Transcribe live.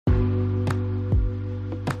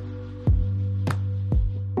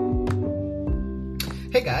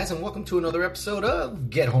Hey guys, and welcome to another episode of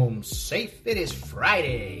Get Home Safe. It is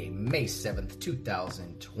Friday, May 7th,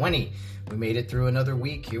 2020. We made it through another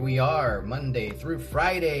week. Here we are, Monday through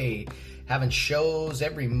Friday, having shows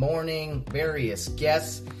every morning, various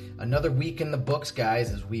guests. Another week in the books,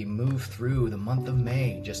 guys, as we move through the month of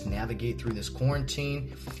May. Just navigate through this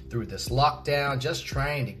quarantine, through this lockdown, just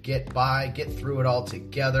trying to get by, get through it all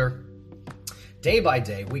together. Day by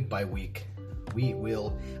day, week by week, we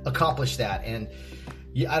will accomplish that. And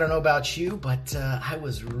I don't know about you, but I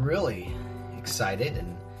was really excited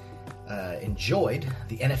and enjoyed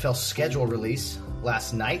the NFL schedule release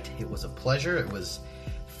last night. It was a pleasure. It was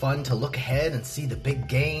fun to look ahead and see the big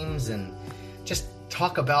games and just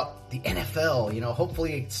talk about the NFL. You know,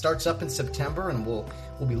 hopefully it starts up in September, and we'll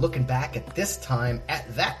be looking back at this time,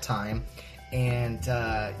 at that time, and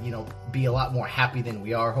be a lot more happy than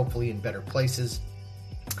we are. Hopefully in better places,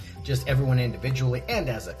 just everyone individually and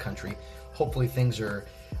as a country. Hopefully things are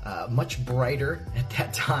much brighter at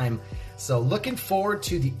that time. So looking forward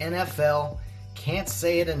to the NFL. Can't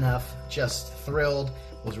say it enough. Just thrilled.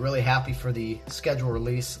 Was really happy for the schedule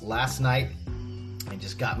release last night. It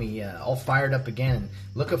just got me all fired up again. And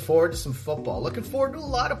looking forward to some football. Looking forward to a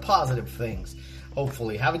lot of positive things.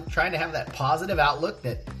 Hopefully. Trying to have that positive outlook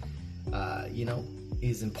that,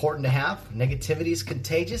 is important to have. Negativity is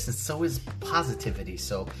contagious, and so is positivity.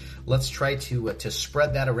 So let's try to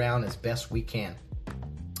spread that around as best we can.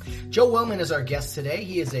 Joe Wellman is our guest today.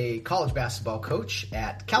 He is a college basketball coach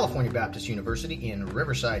at California Baptist University in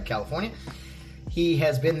Riverside, California. He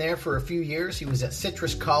has been there for a few years. He was at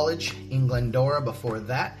Citrus College in Glendora before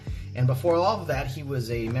that. And before all of that, he was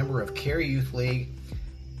a member of Cary Youth League,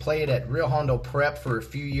 played at Rio Hondo Prep for a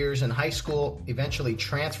few years in high school, eventually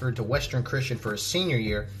transferred to Western Christian for his senior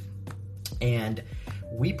year. And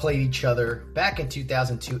we played each other back in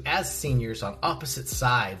 2002 as seniors on opposite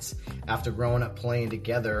sides after growing up playing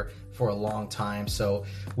together for a long time. So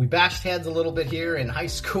we bashed heads a little bit here in high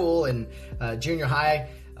school and junior high.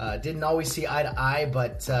 Didn't always see eye to eye,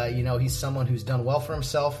 but he's someone who's done well for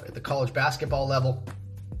himself at the college basketball level.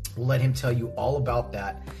 We'll let him tell you all about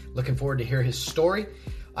that. Looking forward to hear his story.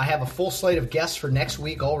 I have a full slate of guests for next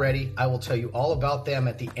week already. I will tell you all about them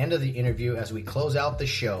at the end of the interview as we close out the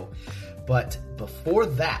show. But before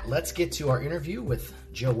that, let's get to our interview with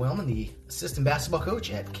Joe Wellman, the assistant basketball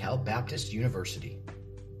coach at Cal Baptist University.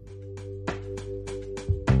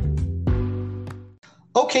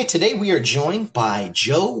 Okay, today we are joined by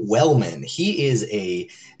Joe Wellman. He is an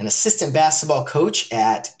assistant basketball coach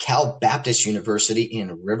at Cal Baptist University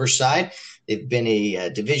in Riverside. They've been a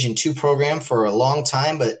Division II program for a long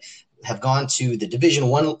time, but have gone to the Division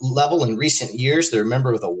I level in recent years. They're a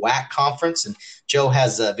member of the WAC conference, and Joe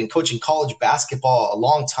has been coaching college basketball a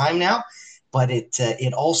long time now. But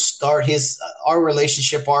it all started our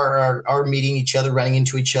relationship, our meeting each other, running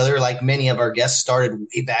into each other, like many of our guests, started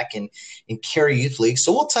way back in Cary Youth League.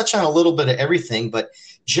 So we'll touch on a little bit of everything. But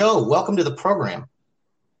Joe, welcome to the program.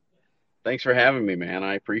 Thanks for having me, man.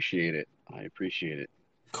 I appreciate it.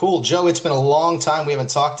 Cool. Joe, it's been a long time. We haven't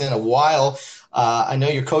talked in a while. I know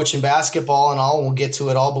you're coaching basketball and all, and we'll get to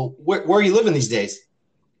it all, but where are you living these days?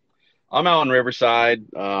 I'm out in Riverside.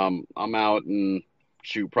 I'm out in,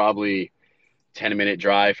 probably 10-minute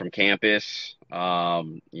drive from campus,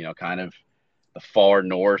 kind of the far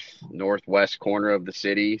northwest corner of the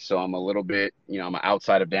city. So I'm a little bit, I'm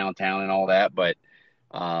outside of downtown and all that, but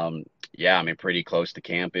pretty close to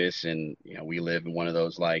campus. And, we live in one of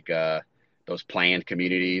those those planned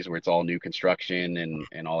communities where it's all new construction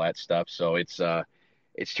and all that stuff. So it's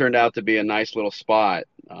turned out to be a nice little spot.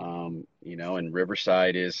 And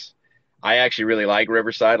Riverside I actually really like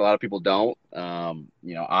Riverside. A lot of people don't.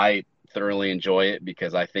 I thoroughly enjoy it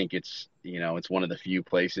because I think it's one of the few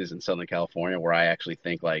places in Southern California where I actually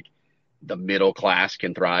think like the middle class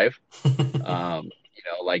can thrive.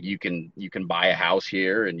 You can buy a house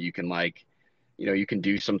here, and you can you can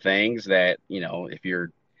do some things that, if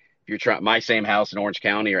you're trying my same house in Orange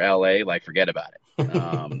County or LA, forget about it.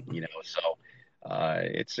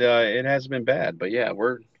 It hasn't been bad, but yeah,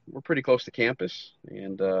 we're pretty close to campus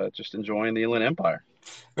and just enjoying the Inland Empire.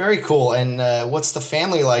 Very cool. And what's the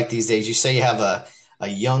family like these days? You say you have a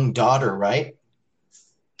young daughter, right?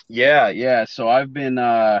 Yeah. So I've been,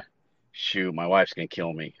 my wife's going to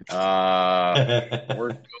kill me.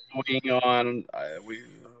 We're going on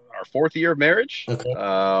our fourth year of marriage.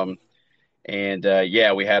 Okay.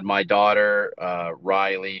 We had my daughter,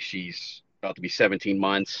 Riley. She's about to be 17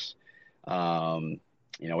 months.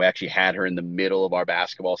 We actually had her in the middle of our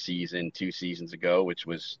basketball season 2 seasons ago, which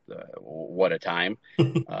was what a time.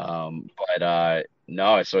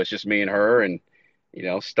 No, so it's just me and her, and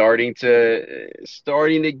starting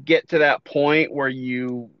to get to that point where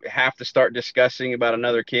you have to start discussing about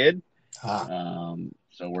another kid. Ah,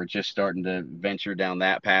 So we're just starting to venture down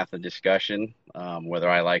that path of discussion, whether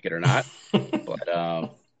I like it or not.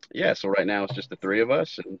 But yeah, so right now it's just the three of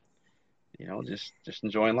us, and just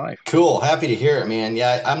enjoying life. cool. Happy to hear it, man.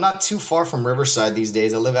 Yeah, I'm not too far from Riverside these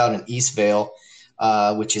days. I live out in Eastvale,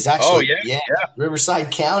 which is Oh actually, yeah, yeah, yeah.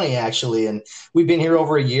 Riverside County, actually. And we've been here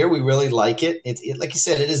over a year. We really like it. Like you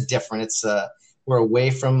said, it is different. We're away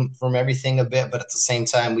from everything a bit, but at the same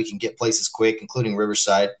time, we can get places quick, including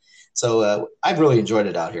Riverside. So I've really enjoyed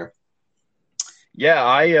it out here.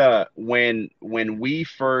 Yeah, when we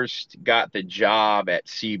first got the job at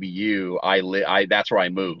CBU, I that's where I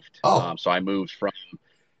moved. Oh, So I moved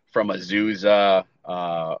from Azusa,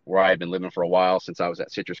 where I had been living for a while since I was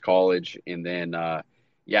at Citrus College, and then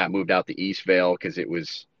yeah, I moved out to Eastvale because it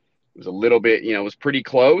was a little bit, it was pretty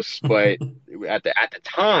close, but at the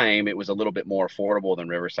time it was a little bit more affordable than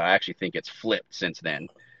Riverside. I actually think it's flipped since then.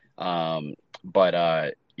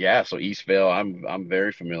 But yeah, so Eastvale, I'm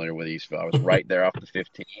very familiar with Eastvale. I was right there off the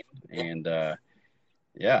 15, and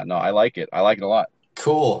yeah, no, I like it. I like it a lot.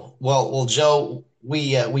 cool. Well, Joe,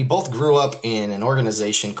 we both grew up in an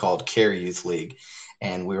organization called Care Youth League,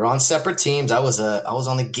 and we were on separate teams. I was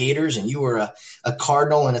on the Gators, and you were a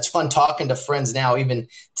Cardinal. And it's fun talking to friends now, even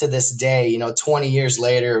to this day. 20 years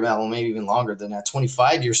later, well, maybe even longer than that,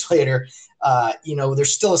 25 years later.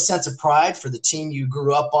 There's still a sense of pride for the team you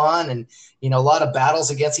grew up on, and a lot of battles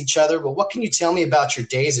against each other. But what can you tell me about your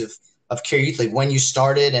days of Care Youth League, when you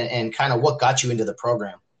started, and kind of what got you into the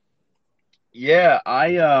program? Yeah, I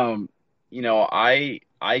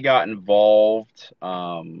got involved,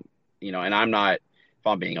 and I'm not, if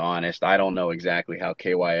I'm being honest, I don't know exactly how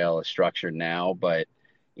KYL is structured now, but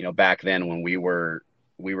back then when we were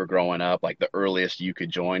growing up, like the earliest you could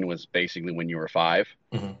join was basically when you were 5,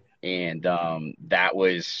 Mhm. and that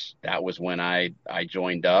was when I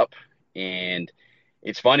joined up, and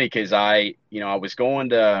it's funny because I was going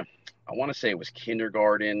to, I want to say it was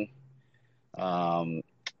kindergarten. Um,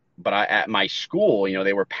 but at my school,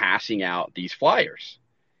 they were passing out these flyers,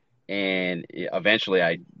 and eventually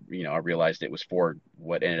I realized it was for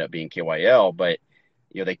what ended up being KYL, but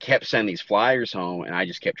they kept sending these flyers home, and I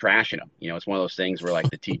just kept trashing them. It's one of those things where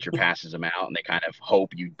like the teacher passes them out, and they kind of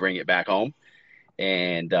hope you bring it back home,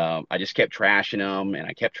 and I just kept trashing them, and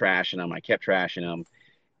I kept trashing them, I kept trashing them.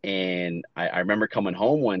 And I remember coming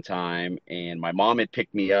home one time, and my mom had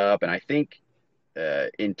picked me up, and I think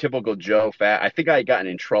in typical Joe fat, I think I had gotten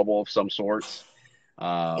in trouble of some sorts.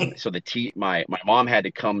 So my mom had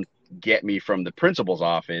to come get me from the principal's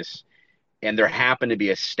office, and there happened to be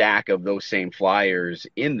a stack of those same flyers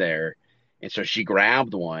in there. And so she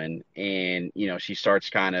grabbed one, and she starts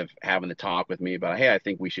kind of having the talk with me about, hey, I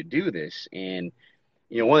think we should do this. And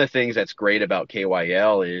one of the things that's great about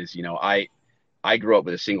KYL is, I grew up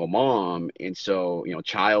with a single mom, and so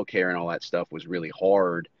childcare and all that stuff was really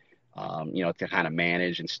hard, to kind of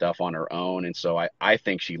manage and stuff on her own. And so I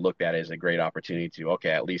think she looked at it as a great opportunity to,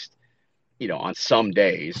 okay, at least on some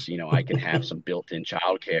days, I can have some built-in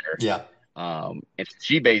childcare. Yeah. And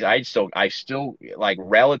I still like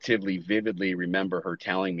relatively vividly remember her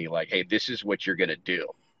telling me like, hey, this is what you're gonna do,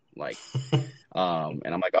 like. And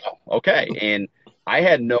I'm like, oh, okay. And I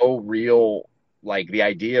had no real, like, the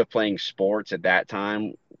idea of playing sports at that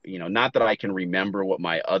time, not that I can remember what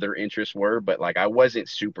my other interests were, but like I wasn't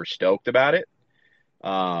super stoked about it.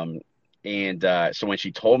 Um, and so when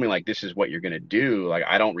she told me like this is what you're gonna do, like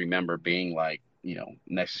I don't remember being like,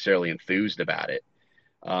 necessarily enthused about it.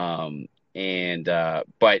 And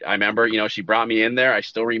but I remember, she brought me in there. I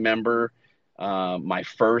still remember my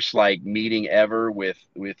first like meeting ever with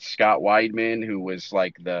Scott Weidman, who was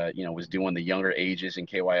like was doing the younger ages in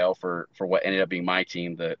KYL for what ended up being my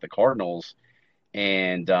team, the Cardinals.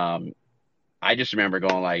 And I just remember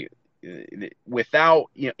going like without,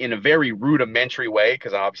 in a very rudimentary way,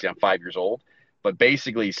 because obviously I'm 5 years old, but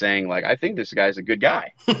basically saying like I think this guy's a good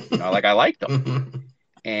guy, like I liked him. Mhm.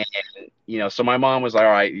 And, so my mom was like,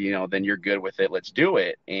 all right, then you're good with it. Let's do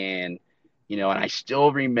it. And, and I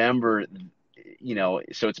still remember,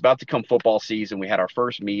 so it's about to come football season. We had our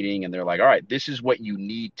first meeting, and they're like, all right, this is what you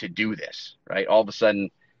need to do this, right? All of a sudden,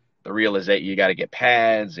 the realization you got to get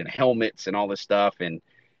pads and helmets and all this stuff. And,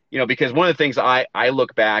 because one of the things I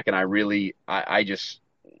look back and I really, I just,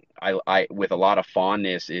 with a lot of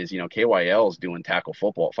fondness is, KYL is doing tackle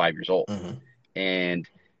football at 5 years old. And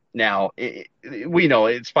now we know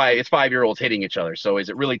it's 5 year olds hitting each other. So is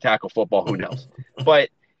it really tackle football? Who knows? But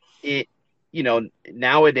it,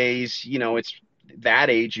 nowadays, it's that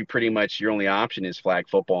age. You pretty much your only option is flag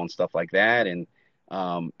football and stuff like that. And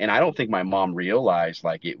And I don't think my mom realized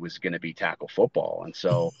like it was going to be tackle football. And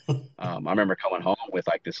so I remember coming home with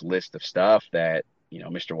like this list of stuff that,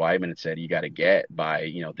 Mr. Weidman had said you got to get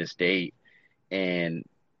by, this date. And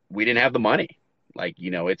we didn't have the money. Like,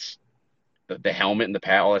 it's the helmet and the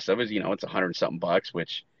pad, all that stuff is, it's 100 something bucks,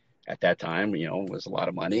 which at that time, was a lot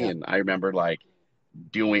of money. Yeah. And I remember like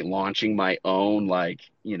launching my own, like,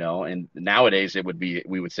 and nowadays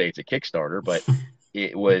we would say it's a Kickstarter, but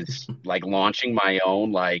it was like launching my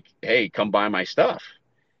own, like, hey, come buy my stuff.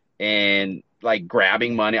 And like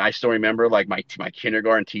grabbing money. I still remember like my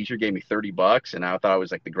kindergarten teacher gave me $30 and I thought it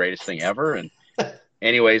was like the greatest thing ever. And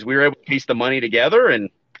anyways, we were able to piece the money together and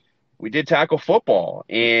we did tackle football.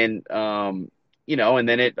 And, and then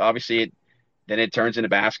then it turns into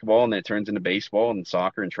basketball and then it turns into baseball and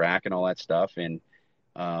soccer and track and all that stuff. And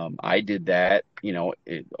I did that,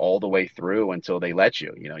 all the way through until they let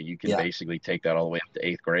you. You can Yeah. basically take that all the way up to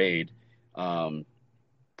eighth grade. Um,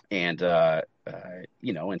 and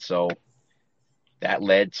and so that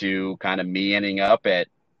led to kind of me ending up at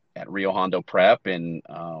Rio Hondo Prep, and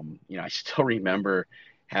I still remember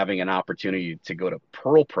having an opportunity to go to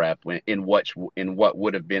Pearl Prep in what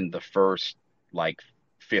would have been the first like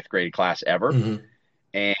fifth grade class ever, Hmm.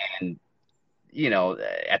 and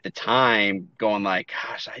at the time going like,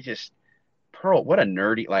 gosh, Pearl, what a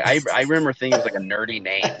nerdy, like I remember thinking it was like a nerdy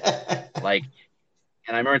name, like,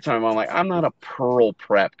 and I remember telling my mom like, I'm not a Pearl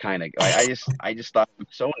Prep kind of like, I just thought it was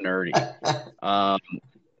so nerdy. Um,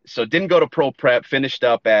 so didn't go to Pearl Prep, finished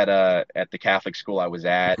up at the Catholic school I was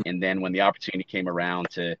at, and then when the opportunity came around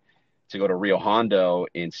to go to Rio Hondo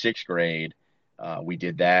in sixth grade, we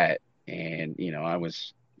did that, and I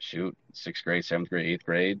was sixth grade, seventh grade, eighth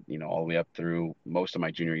grade, all the way up through most of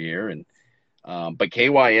my junior year, and but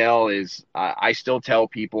KYL is, I still tell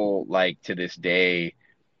people like to this day,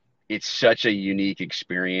 it's such a unique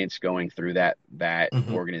experience going through that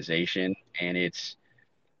Hmm. organization, and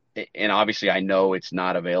obviously I know it's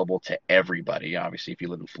not available to everybody. Obviously, if you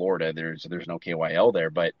live in Florida, there's no KYL there,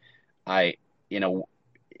 but I you know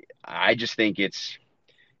I just think it's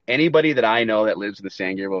anybody that I know that lives in the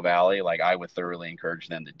San Gabriel Valley, like I would thoroughly encourage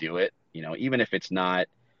them to do it. Even if it's not,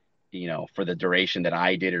 for the duration that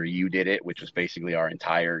I did or you did it, which was basically our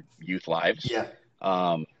entire youth lives. Yeah.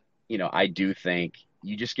 Um, I do think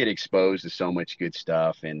you just get exposed to so much good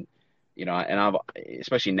stuff, and I've,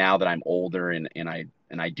 especially now that I'm older and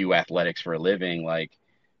I do athletics for a living, like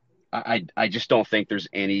I just don't think there's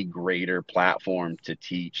any greater platform to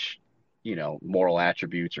teach, moral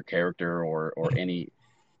attributes or character or any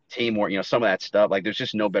teamwork, some of that stuff. Like there's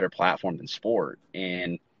just no better platform than sport.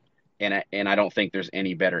 And I don't think there's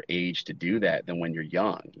any better age to do that than when you're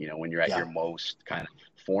young, when you're at your Yeah. most kind of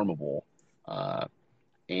formable. Uh,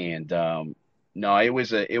 and No, it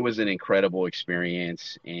was an incredible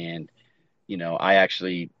experience. And I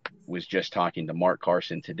actually was just talking to Mark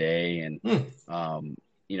Carson today, and Hmm.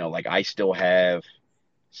 like I still have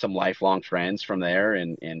some lifelong friends from there,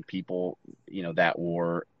 and people, that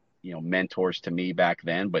were, mentors to me back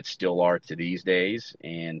then, but still are to these days.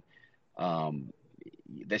 And um,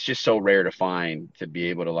 that's just so rare to find, to be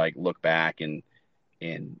able to like look back and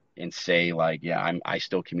say like, yeah, I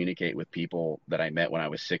still communicate with people that I met when I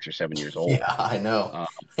was 6 or 7 years old. Yeah, I know.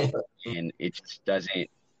 Um, and it just doesn't,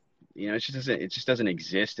 it just doesn't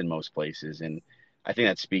exist in most places. And I think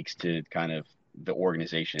that speaks to kind of the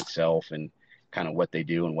organization itself and kind of what they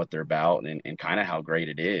do and what they're about, and kind of how great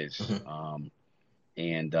it is. Mhm.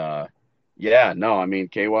 And Yeah, no, I mean,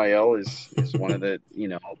 KYL is one of the,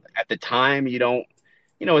 at the time you don't,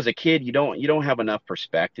 as a kid you don't have enough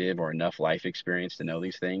perspective or enough life experience to know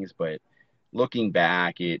these things. But looking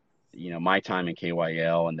back, my time in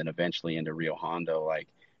KYL and then eventually into Rio Hondo, like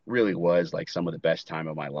really was like some of the best time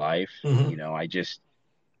of my life. Mhm.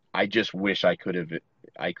 I just wish I could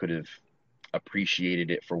have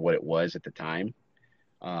appreciated it for what it was at the time.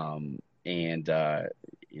 And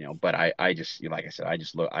But I just, like I said, I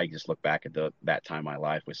just look back at that time of my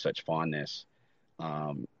life with such fondness,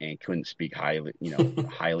 and couldn't speak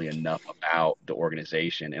highly enough about the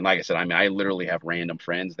organization. And like I said, I mean, I literally have random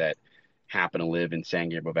friends that happen to live in San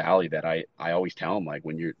Gabriel Valley that I always tell them, like,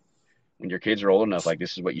 when your kids are old enough, like,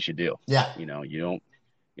 this is what you should do. Yeah. You don't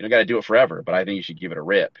got to do it forever, but I think you should give it a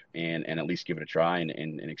rip and at least give it a try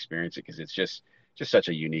and experience it, because it's just such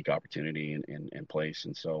a unique opportunity and place.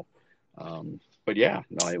 And so, but yeah,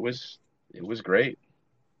 no, it was great.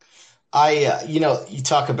 You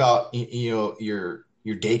talk about your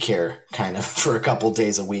daycare kind of for a couple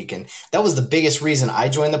days a week, and that was the biggest reason I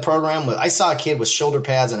joined the program. I saw a kid with shoulder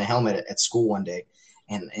pads and a helmet at school one day,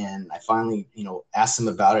 and I finally asked him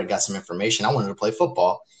about it, got some information. I wanted to play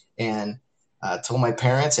football, and told my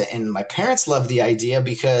parents, and my parents loved the idea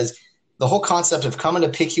because the whole concept of coming to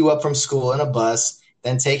pick you up from school in a bus,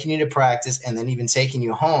 then taking you to practice, and then even taking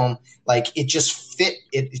you home, like it just fit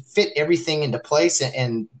everything into place.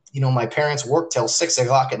 And my parents worked till 6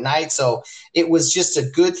 o'clock at night, so it was just a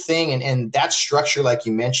good thing. And that structure, like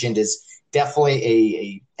you mentioned, is definitely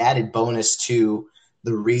a added bonus to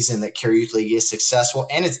the reason that Carrier Youth League is successful.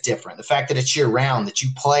 And it's different. The fact that it's year round, that you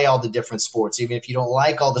play all the different sports, even if you don't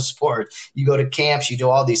like all the sports, you go to camps, you do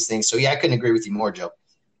all these things. So yeah, I couldn't agree with you more, Joe.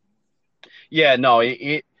 Yeah, no,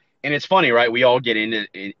 and it's funny, right? We all get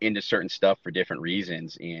into certain stuff for different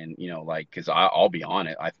reasons, and like, because I'll be on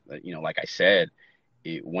it. Like I said,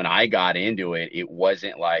 when I got into it, it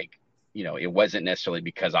wasn't like, it wasn't necessarily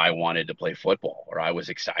because I wanted to play football or I was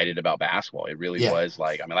excited about basketball. It really Yeah. was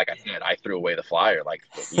like, I mean, like I said, I threw away the flyer like,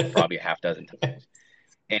 probably a half dozen times.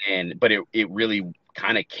 But it really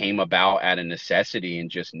kind of came about at a necessity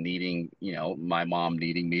and just needing, my mom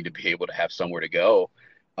needing me to be able to have somewhere to go,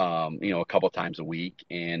 a couple times a week.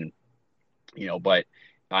 And, but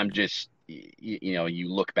I'm just, you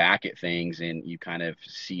look back at things and you kind of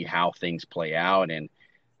see how things play out. And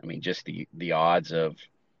I mean, just the odds of,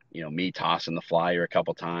 me tossing the flyer a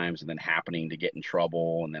couple times and then happening to get in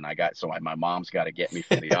trouble. And then my mom's got to get me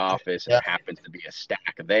from the office, and Yeah. there happens to be a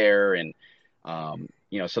stack there. And,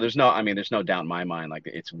 so there's no doubt in my mind, like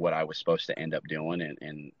it's what I was supposed to end up doing.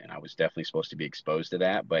 And I was definitely supposed to be exposed to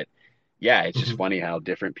that. But yeah, it's just Mhm. funny how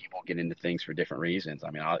different people get into things for different reasons.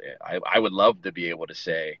 I mean, I would love to be able to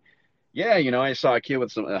say, yeah, I saw a kid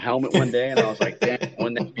with a helmet one day and I was like, damn,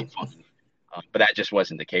 wouldn't that be fun? But that just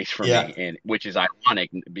wasn't the case for Yeah. me, and which is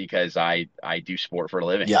ironic because I do sport for a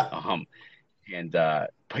living. Yeah.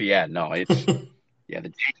 But yeah, no, it's yeah,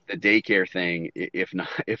 the daycare thing,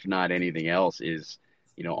 if not anything else, is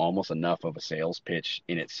almost enough of a sales pitch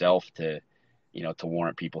in itself to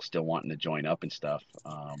warrant people still wanting to join up and stuff.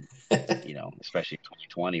 Especially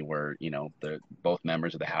 2020, where the both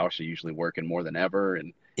members of the house are usually working more than ever,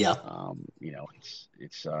 and Yeah.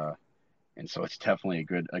 it's and so it's definitely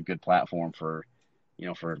a good platform for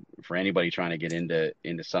for anybody trying to get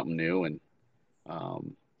into something new. And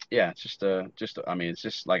yeah, it's just I mean, it's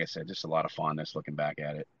just like I said, just a lot of fondness looking back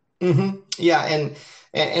at it. Yeah,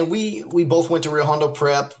 and we both went to Rio Hondo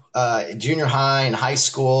Prep, junior high and high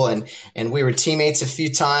school, and we were teammates a few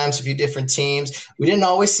times, a few different teams. We didn't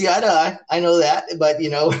always see eye to eye. I know that, but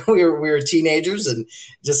we were teenagers and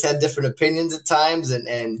just had different opinions at times,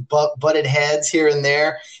 and butted heads here and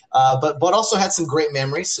there. But also had some great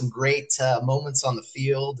memories, some great moments on the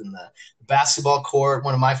field and the basketball court.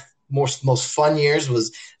 One of my most fun years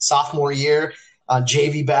was sophomore year on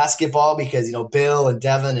JV basketball, because Bill and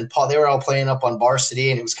Devin and Paul, they were all playing up on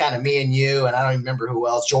varsity, and it was kind of me and you, and I don't even remember who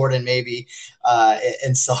else, Jordan maybe,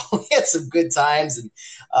 and so we had some good times, and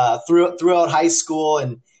throughout high school,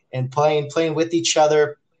 and playing with each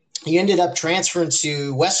other. You ended up transferring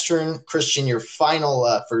to Western Christian your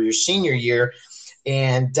final for your senior year,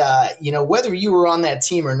 and whether you were on that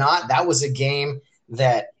team or not, that was a game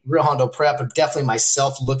that Rio Hondo Prep, but definitely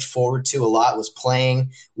myself, looked forward to a lot, was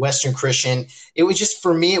playing Western Christian. It was just,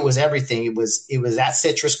 for me, it was everything. It was at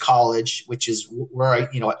Citrus College, which is where I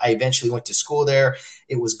eventually went to school there.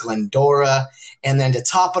 It was Glendora. And then to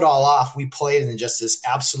top it all off, we played in just this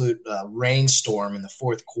absolute rainstorm in the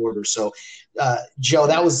fourth quarter. So, Joe,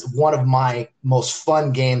 that was one of my most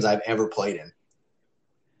fun games I've ever played in.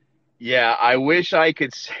 Yeah, I wish I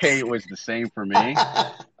could say it was the same for me.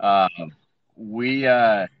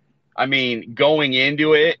 I mean, going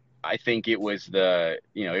into it, I think it was the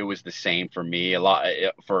same for me, a lot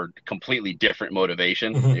for completely different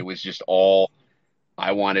motivation. It Mhm. was just all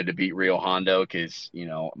I wanted to beat Rio Hondo because,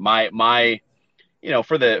 my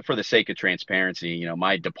for the sake of transparency,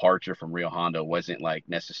 my departure from Rio Hondo wasn't like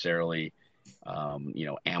necessarily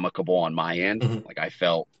amicable on my end. Mhm. Like I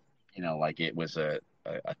felt, like it was a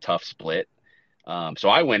tough split. So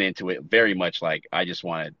I went into it very much like I just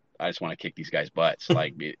want to kick these guys' butts.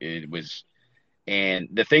 Like it was, and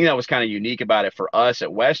the thing that was kind of unique about it for us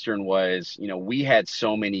at Western was, we had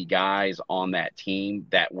so many guys on that team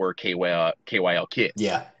that were KYL kids,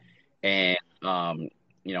 Yeah. and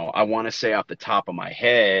I want to say off the top of my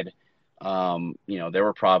head, there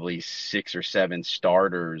were probably 6 or 7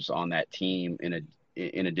 starters on that team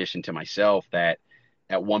in addition to myself that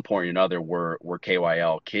at one point or another were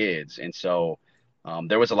KYL kids, and so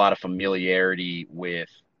there was a lot of familiarity with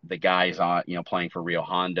the guys on playing for Rio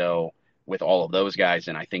Hondo with all of those guys,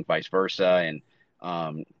 and I think vice versa,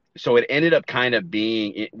 and so it ended up kind of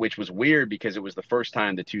being, which was weird because it was the first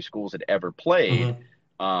time the two schools had ever played.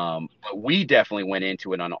 Mhm. But we definitely went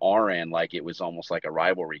into it on our end like it was almost like a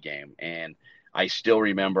rivalry game, and I still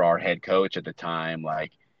remember our head coach at the time,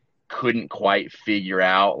 like, couldn't quite figure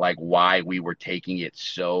out like why we were taking it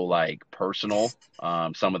so like personal,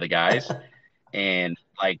 some of the guys. And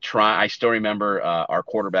like I still remember our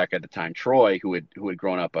quarterback at the time, Troy, who had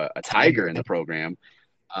grown up a Tiger in the program,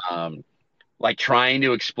 um, like trying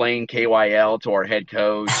to explain KYL to our head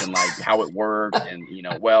coach and like how it worked, and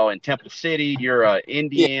well, in Temple City you're a Yeah.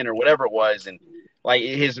 Indian or whatever it was, and like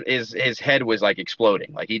his head was like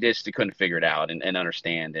exploding, like he just couldn't figure it out and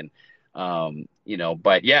understand, and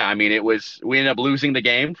but yeah, I mean, we ended up losing the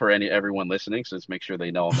game for everyone listening, so let's make sure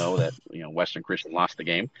they all know that Western Christian lost the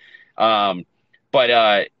game. Um,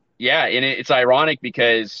 but yeah, and it's ironic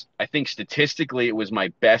because I think statistically it was my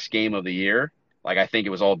best game of the year. Like I think it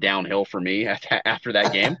was all downhill for me after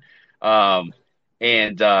that game. Um,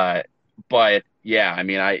 and but yeah, I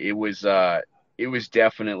mean, it was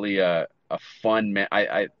definitely a fun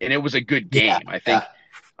and it was a good Yeah. game. I think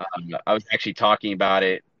I was actually talking about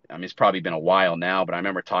it. I mean, it's probably been a while now, but I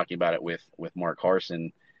remember talking about it with Mark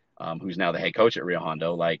Carson, who's now the head coach at Rio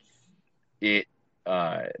Hondo. Like it,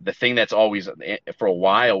 the thing that's always for a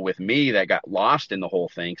while with me that got lost in the whole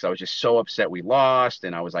thing, because I was just so upset we lost,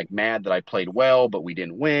 and I was like mad that I played well but we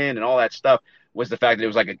didn't win and all that stuff, was the fact that it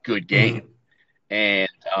was like a good game.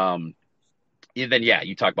 Mhm. And then yeah,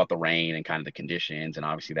 you talk about the rain and kind of the conditions, and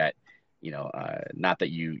obviously that not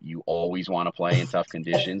that you always want to play in tough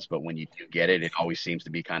conditions, but when you do get it, it always seems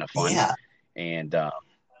to be kind of fun. Yeah. And I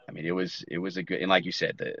mean, it was a good, and like you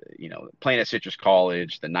said, playing at Citrus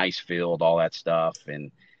College, the nice field, all that stuff,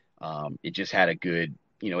 and it just had a good,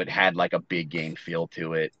 it had like a big game feel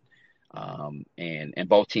to it. And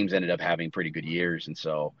both teams ended up having pretty good years, and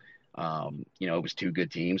so it was two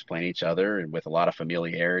good teams playing each other and with a lot of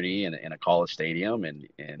familiarity in a college stadium and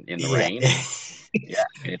in the Yeah. rain. And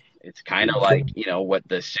yeah, it's kind of like, what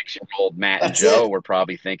the 6-year-old Matt and That's Joe it. were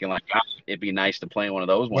probably thinking, like, "God, it'd be nice to play in one of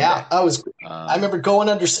those one Yeah, day." I remember going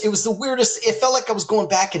under. It was the weirdest. It felt like I was going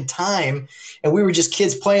back in time, and we were just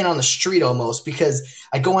kids playing on the street almost. Because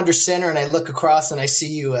I go under center and I look across and I see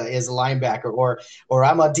you as a linebacker, or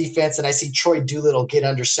I'm on defense and I see Troy Doolittle get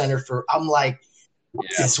under center for. I'm like,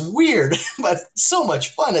 Yeah. it's weird, but so much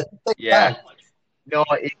fun at the same Yeah. time. No,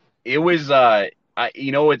 it was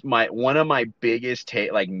it's one of my biggest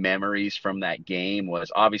like memories from that game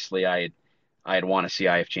was obviously I had won a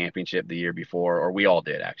CIF championship the year before, or we all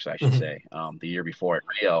did actually, I should Mhm. say, the year before at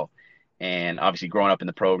Rio. And obviously growing up in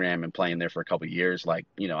the program and playing there for a couple of years, like,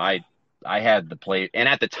 I had the play, and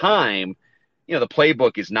at the time, the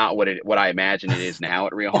playbook is not what I imagine it is now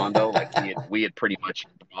at Rio Hondo. Like we had pretty much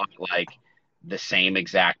brought like the same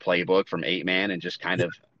exact playbook from 8-man and just kind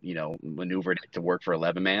of, maneuvered it to work for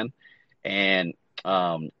 11-man. And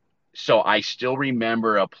so I still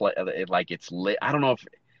remember a play, like it's lit. I don't know if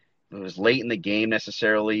it was late in the game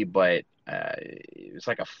necessarily, but it was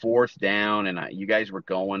like a fourth down, and you guys were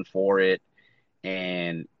going for it,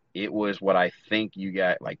 and it was what I think you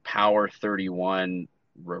got, like power 31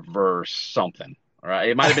 reverse something. All right,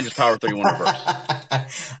 it might have been just power 31 reverse.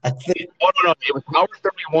 I think. Oh no, it was power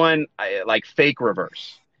 31 like fake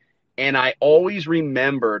reverse. And I always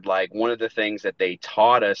remembered like one of the things that they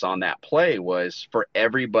taught us on that play was for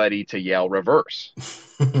everybody to yell reverse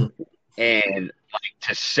and like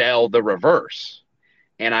to sell the reverse.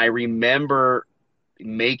 And I remember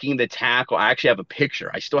making the tackle. I actually have a picture.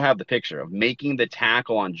 I still have the picture of making the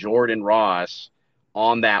tackle on Jordan Ross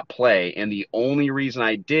on that play. And the only reason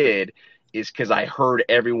I did is because I heard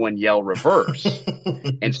everyone yell reverse.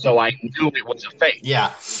 And so I knew it was a fake.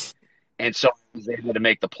 Yeah. And so I was able to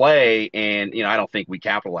make the play. And, I don't think we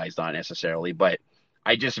capitalized on it necessarily, but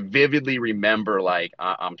I just vividly remember like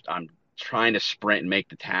I'm trying to sprint and make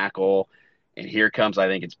the tackle. And here comes, I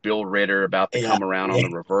think it's Bill Ritter about to Yeah. come around on the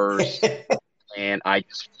reverse. And I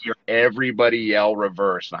just hear everybody yell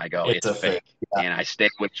reverse. And I go, It's it's a a fake. fake. Yeah. And I stay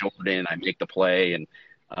with Jordan. I make the play. And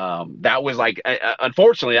that was like,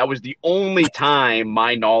 unfortunately, that was the only time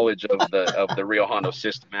my knowledge of the Rio Hondo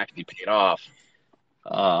system actually paid off.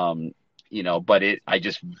 But I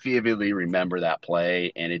just vividly remember that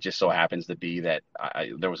play, and it just so happens to be that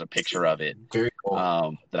there was a picture of it Very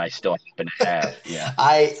cool. that I still happen to have. Yeah.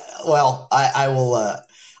 I will.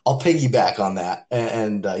 I'll piggyback on that,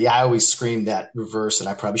 and yeah, I always screamed that reverse, and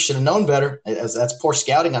I probably should have known better. That's poor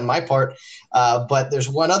scouting on my part. But there's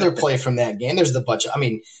one other play from that game. There's the bunch. I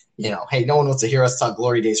mean, hey, no one wants to hear us talk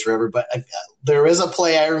glory days forever, but there is a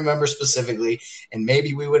play I remember specifically, and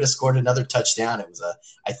maybe we would have scored another touchdown. It was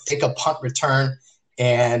I think a punt return,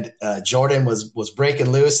 and Jordan was breaking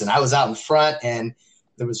loose, and I was out in front, and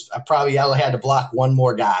I probably had to block one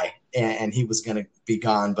more guy, and he was going to be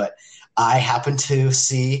gone. But I happened to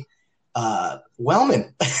see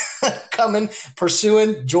Wellman coming,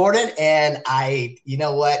 pursuing Jordan. And you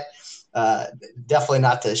know what? Definitely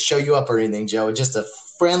not to show you up or anything, Joe. Just a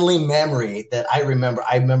friendly memory that I remember.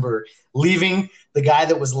 I remember leaving the guy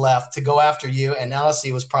that was left to go after you, and honestly,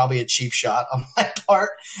 it was probably a cheap shot on my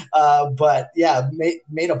part. But yeah,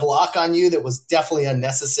 made a block on you that was definitely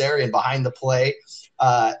unnecessary and behind the play,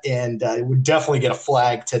 and it would definitely get a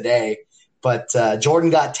flag today. But Jordan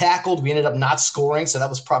got tackled. We ended up not scoring, so that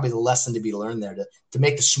was probably the lesson to be learned there, to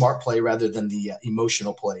make the smart play rather than the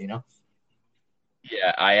emotional play,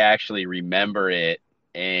 Yeah, I actually remember it,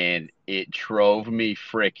 and it drove me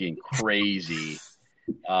freaking crazy.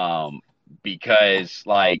 Because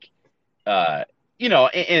like, and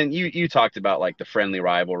you talked about like the friendly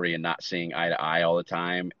rivalry and not seeing eye to eye all the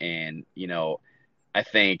time. And, I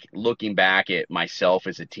think looking back at myself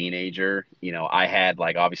as a teenager, I had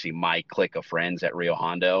like obviously my clique of friends at Rio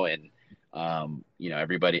Hondo, and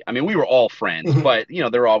everybody, I mean, we were all friends, but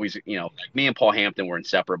there were always, like me and Paul Hampton were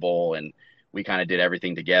inseparable, and we kind of did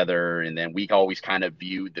everything together. And then we always kind of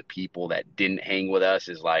viewed the people that didn't hang with us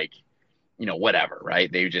as like, whatever, right?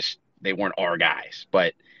 They weren't our guys.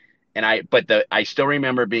 But I still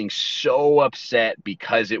remember being so upset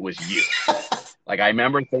because it was you. Like, I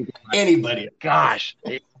remember thinking, like, anybody. Gosh,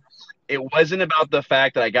 it wasn't about the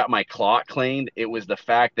fact that I got my clock cleaned. It was the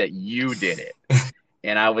fact that you did it.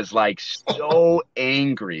 And I was like so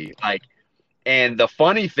angry. Like, and the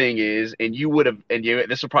funny thing is, and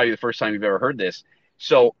this is probably the first time you've ever heard this.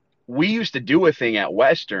 So we used to do a thing at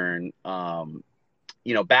Western,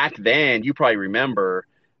 back then, you probably remember,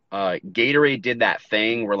 Gatorade did that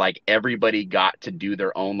thing where like everybody got to do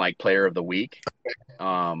their own like player of the week.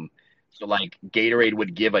 So like Gatorade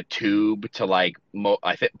would give a tube to like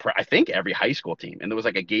I think every high school team, and there was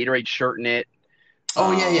like a Gatorade shirt in it.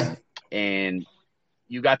 Oh yeah. And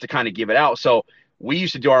you got to kind of give it out. So we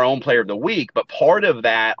used to do our own player of the week, but part of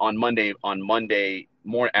that on Monday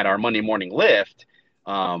at our Monday morning lift,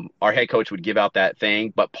 our head coach would give out that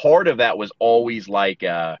thing, but part of that was always like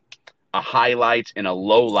a highlights and a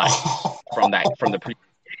low light from the pre.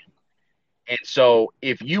 And so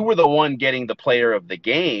if you were the one getting the player of the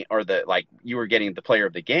game, or you were getting the player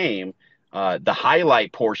of the game, the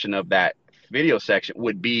highlight portion of that video section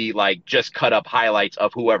would be like just cut up highlights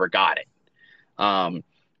of whoever got it.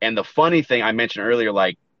 And the funny thing I mentioned earlier,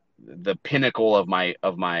 like the pinnacle of my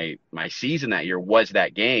season that year was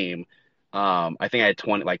that game. I think I had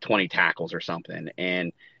 20 tackles or something.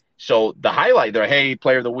 And so the highlight there, hey,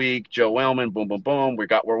 player of the week, Joe Wellman, boom, boom, boom.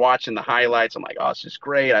 We're watching the highlights. I'm like, oh, this is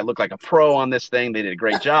great. I look like a pro on this thing. They did a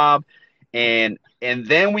great job. And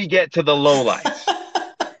then we get to the lowlights.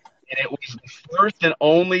 And it was the first and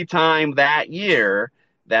only time that year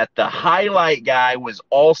that the highlight guy was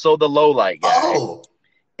also the lowlight guy. Oh.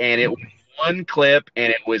 And it was one clip,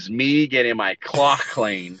 and it was me getting my clock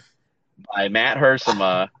cleaned by Matt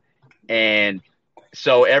Hersema. And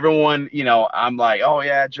so everyone, I'm like, oh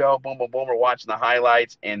yeah, Joe, boom, boom, boom. We're watching the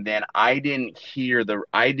highlights. And then they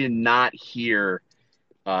did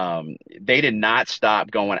not stop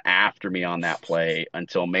going after me on that play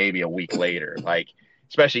until maybe a week later. Like,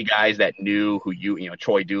 especially guys that knew who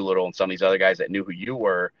Troy Doolittle and some of these other guys that knew who you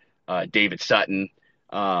were, David Sutton.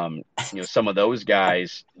 Some of those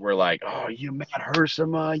guys were like, oh, you Matt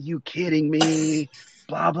Hersema, you kidding me?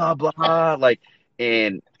 Blah, blah, blah. Like,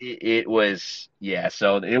 and it was, yeah.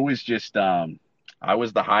 So it was just, I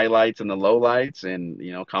was the highlights and the lowlights, and,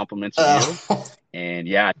 compliments of you. And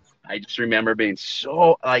yeah, I just remember being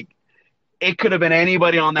so like, it could have been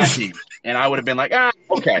anybody on that team. And I would have been like,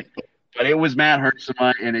 okay. But it was Matt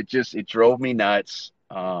Hersema, and it drove me nuts.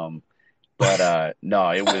 But no,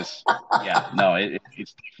 it was, yeah, no,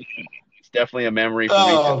 it's definitely a memory for me.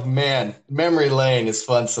 Oh man, memory lane is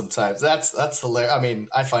fun sometimes. That's hilarious. I mean,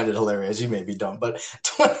 I find it hilarious. You maybe don't, but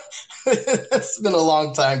it's been a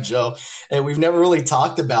long time, Joe, and we've never really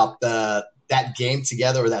talked about that game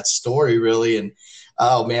together or that story really. And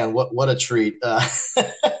oh man, what a treat.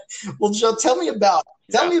 Well, Joe, tell me about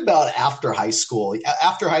after high school.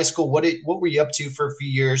 After high school, what were you up to for a few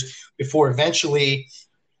years before eventually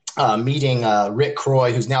meeting Rick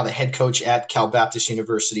Croy, who's now the head coach at Cal Baptist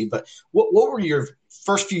University? But what were your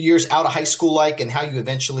first few years out of high school like, and how you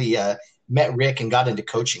eventually met Rick and got into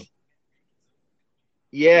coaching?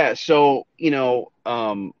 Yeah, so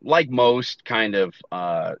like most kind of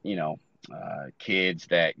kids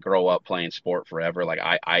that grow up playing sport forever, like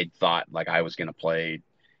I thought like I was going to play.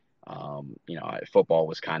 Football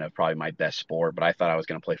was kind of probably my best sport, but I thought I was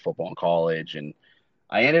going to play football in college. And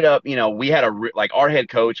I ended up, we had our head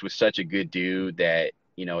coach was such a good dude that,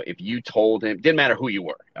 if you told him, didn't matter who you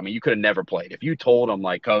were. I mean, you could have never played. If you told him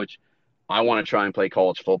like, Coach, I want to try and play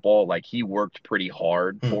college football, like he worked pretty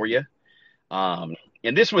hard for you.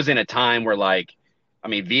 And this was in a time where like, I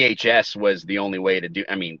mean, VHS was the only way to do.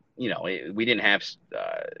 I mean, we didn't have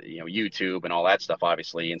YouTube and all that stuff,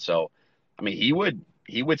 obviously. And so, I mean, he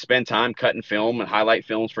would spend time cutting film and highlight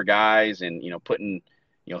films for guys, and putting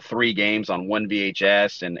 3 games on one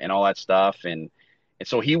VHS and all that stuff. And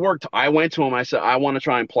so he worked. I went to him. I said, I want to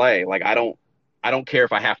try and play. Like, I don't care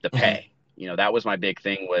if I have to Mhm. pay. That was my big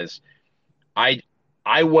thing was I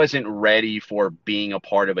I wasn't ready for being a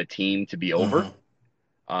part of a team to be over.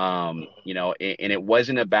 Mhm. And it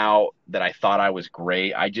wasn't about that I thought I was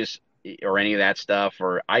great. Or any of that stuff,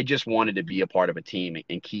 or I just wanted to be a part of a team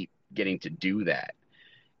and keep getting to do that.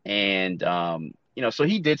 And, so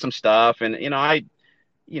he did some stuff, and,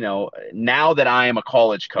 now that I am a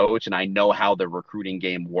college coach and I know how the recruiting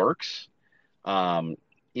game works, um,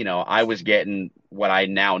 I was getting what I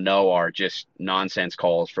now know are just nonsense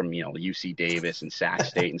calls from, UC Davis and Sac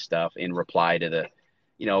State and stuff in reply to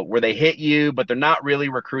where they hit you, but they're not really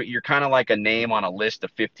recruit. You're kind of like a name on a list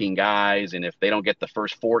of 15 guys. And if they don't get the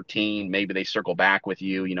first 14, maybe they circle back with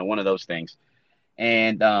you, one of those things.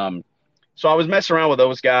 And, so I was messing around with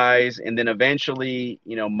those guys. And then eventually,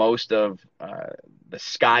 most of the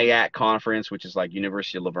SCIAC conference, which is like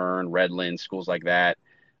University of Laverne, Redlands, schools like that,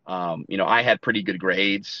 I had pretty good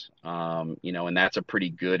grades, and that's a pretty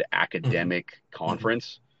good Mhm. academic Mhm.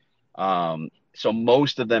 conference. So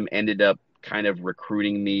most of them ended up kind of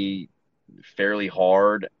recruiting me fairly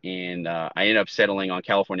hard, and I ended up settling on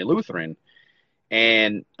California Lutheran.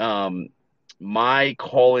 And my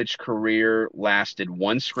college career lasted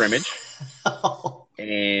one scrimmage,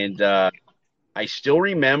 and I still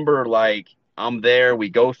remember like I'm there. We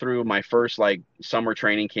go through my first like summer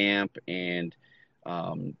training camp, and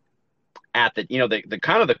um, at the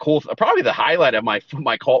kind of the cool, probably the highlight of my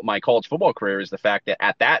college football career is the fact that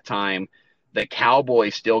at that time the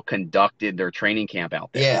Cowboys still conducted their training camp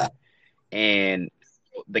out there, Yeah. and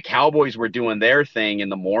the Cowboys were doing their thing in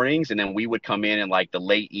the mornings, and then we would come in like the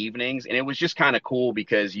late evenings, and it was just kind of cool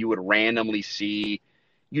because you would randomly see,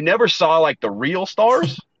 you never saw like the real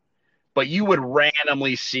stars, but you would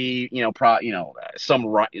randomly see, some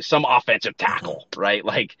offensive Mhm. tackle, right?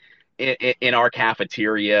 Like in our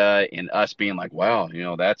cafeteria, and us being like, wow,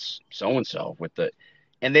 that's so and so with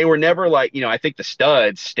and they were never like, I think the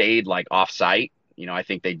studs stayed like off site. I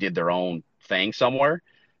think they did their own thing somewhere.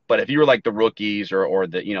 But if you were like the rookies or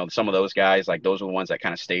the, some of those guys, like those are the ones that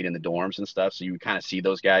kind of stayed in the dorms and stuff. So you would kind of see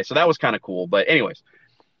those guys. So that was kind of cool. But anyways,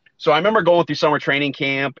 so I remember going through summer training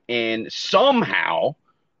camp, and somehow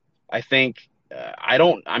I think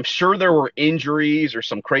I'm sure there were injuries or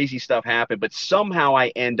some crazy stuff happened, but somehow I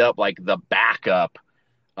end up like the backup,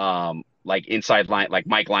 like inside line, like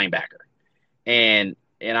Mike linebacker. And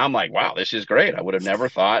I'm like, wow, this is great. I would have never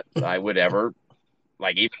thought I would ever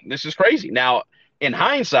like, even, this is crazy. Now, in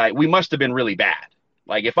hindsight, we must have been really bad.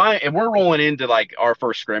 Like if we're rolling into like our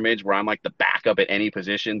first scrimmage where I'm like the backup at any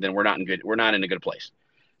position, then we're not in a good place.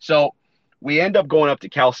 So we end up going up to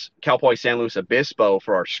Cal Poly San Luis Obispo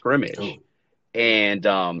for our scrimmage, Ooh. and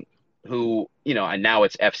who, and now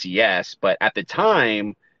it's FCS, but at the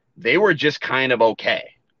time they were just kind of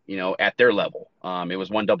okay, at their level. It was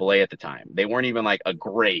 1AA at the time. They weren't even like a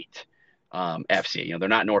great FC. They're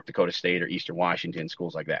not North Dakota State or Eastern Washington,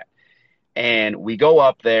 schools like that. And we go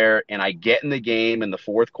up there, and I get in the game in the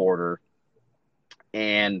fourth quarter,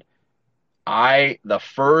 and the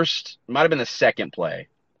first, might have been the second play,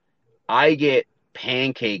 I get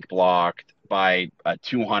pancake blocked by a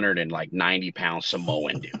 290-pound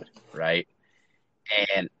Samoan dude, right?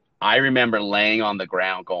 And I remember laying on the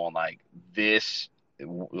ground going like, this,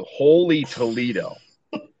 holy Toledo,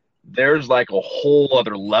 there's like a whole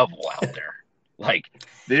other level out there. Like,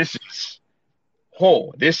 this is,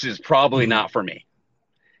 this is probably Mhm. not for me.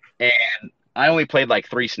 And I only played like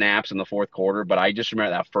 3 snaps in the fourth quarter, but I just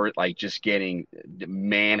remember that first, like just getting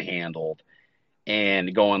manhandled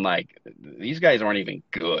and going like, these guys aren't even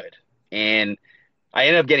good. And I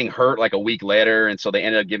ended up getting hurt like a week later, and so they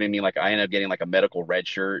ended up giving me like, I ended up getting like a medical red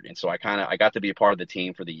shirt, and so I got to be a part of the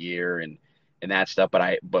team for the year and that stuff.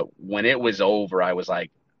 But when it was over, I was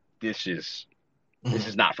like, this is this Mhm.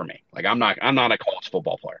 is not for me. Like I'm not a college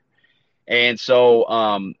football player. And so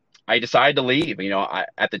I decided to leave.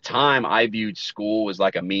 At the time I viewed school as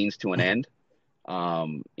like a means to an Mhm. end.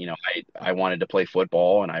 I wanted to play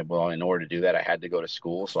football, and well, in order to do that, I had to go to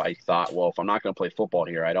school. So I thought, well, if I'm not going to play football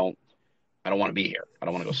here, I don't want to be here. I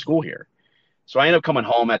don't want to go to school here. So I ended up coming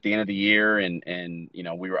home at the end of the year, and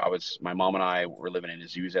my mom and I were living in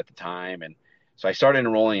Azusa at the time, and so I started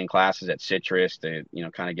enrolling in classes at Citrus to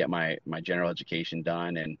kind of get my general education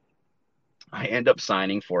done, and I end up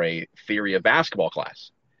signing for a theory of basketball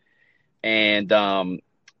class. And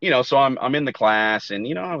so I'm in the class, and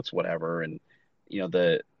it's whatever. And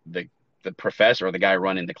the the professor, or the guy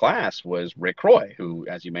running the class, was Rick Croy, who,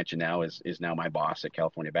 as you mentioned, now is now my boss at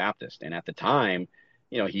California Baptist. And at the time,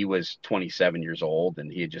 he was 27 years old,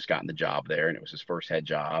 and he had just gotten the job there, and it was his first head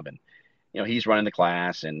job. And he's running the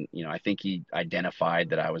class, and I think he identified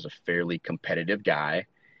that I was a fairly competitive guy.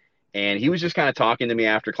 And he was just kind of talking to me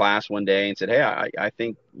after class one day and said, "Hey, I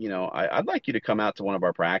think, I'd like you to come out to one of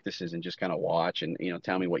our practices and just kind of watch and,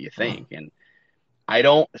 tell me what you think." And I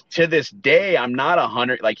don't, to this day, I'm not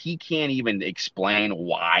 100, like, he can't even explain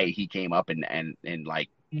why he came up and like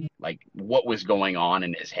what was going on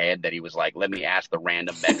in his head, that he was like, let me ask the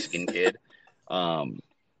random Mexican kid, um,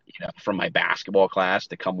 from my basketball class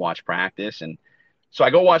to come watch practice. And so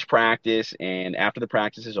I go watch practice, and after the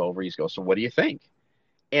practice is over, he goes, "So what do you think?"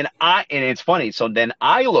 And it's funny. So then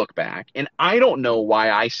I look back, and I don't know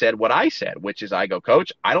why I said what I said, which is, I go,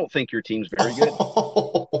 "Coach, I don't think your team's very good."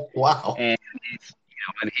 Oh, wow. And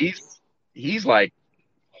he's like,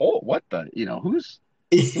 "Oh, what the, who's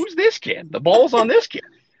this kid? The ball's on this kid."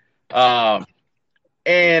 Um,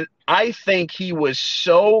 and I think he was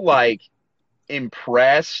so, like,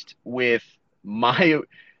 impressed with my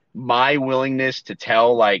my willingness to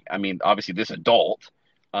tell, like, I mean, obviously, this adult,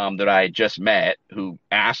 that I had just met, who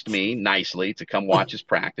asked me nicely to come watch his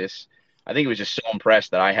practice. I think he was just so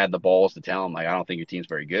impressed that I had the balls to tell him, like, "I don't think your team's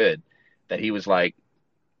very good," that he was like,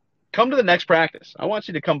 "Come to the next practice. I want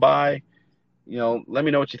you to come by. Let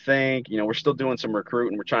me know what you think. We're still doing some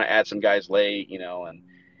recruiting. We're trying to add some guys late,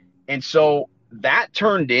 and so that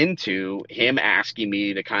turned into him asking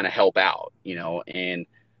me to kind of help out, and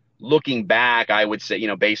looking back, I would say,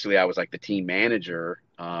 basically I was like the team manager.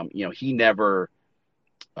 He never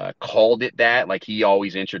called it that. Like, he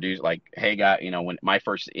always introduced, like, "Hey, guy, when my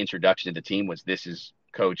first introduction to the team was, this is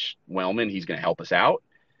Coach Wellman. He's going to help us out."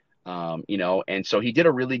 And so he did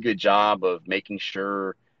a really good job of making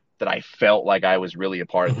sure that I felt like I was really a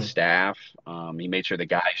part of the Mhm. staff. He made sure the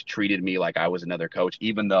guys treated me like I was another coach,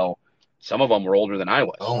 even though some of them were older than I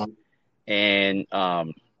was. Oh, And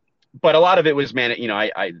but a lot of it was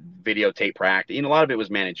I videotape practice. A lot of it was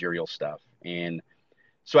managerial stuff. And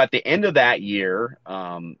so at the end of that year,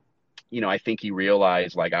 I think he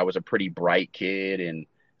realized, like, I was a pretty bright kid, and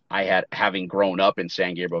I had, having grown up in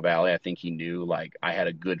San Gabriel Valley, I think he knew, like, I had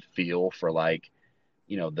a good feel for, like,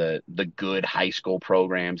 the good high school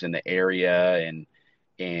programs in the area.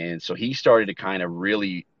 And so he started to kind of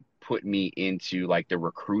really put me into, like, the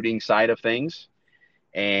recruiting side of things.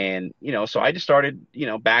 And so I just started,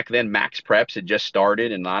 back then Max Preps had just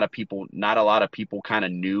started, and not a lot of people kind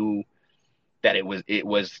of knew that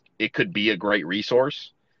it could be a great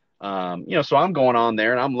resource. So I'm going on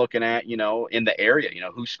there, and I'm looking at, in the area,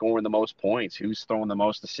 who's scoring the most points, who's throwing the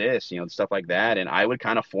most assists, stuff like that. And I would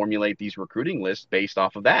kind of formulate these recruiting lists based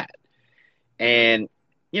off of that. And,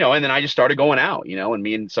 and then I just started going out, and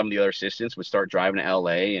me and some of the other assistants would start driving to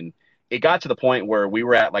LA. And it got to the point where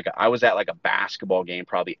I was at, like, a basketball game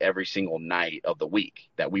probably every single night of the week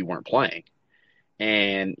that we weren't playing.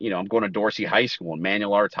 And, I'm going to Dorsey High School and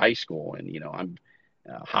Manual Arts High School. And, I'm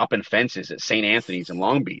hopping fences at St. Anthony's in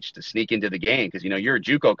Long Beach to sneak into the game. Cause you're a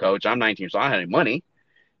JUCO coach. I'm 19 years old. I don't have any money.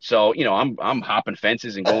 So, I'm hopping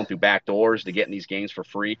fences and going through back doors to get in these games for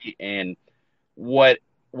free. And what,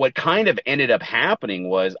 what kind of ended up happening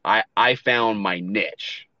was I found my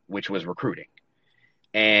niche, which was recruiting.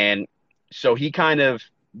 And so he kind of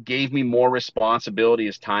gave me more responsibility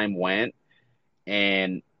as time went.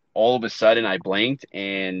 And all of a sudden I blinked,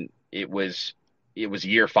 and it was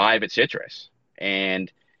year 5 at Citrus.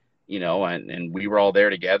 And and we were all there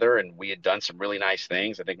together, and we had done some really nice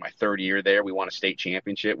things. I think my third year there, we won a state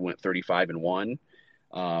championship. We went 35-1.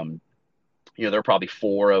 Um, there were probably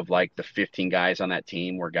 4 of, like, the 15 guys on that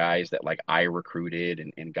team were guys that, like, I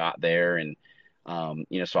recruited and got there. And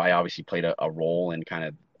so I obviously played a role in kind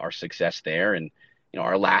of our success there. And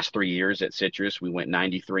our last 3 years at Citrus, we went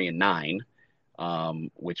 93-9,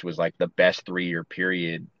 which was, like, the best 3-year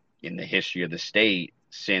period in the history of the state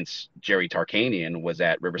since Jerry Tarkanian was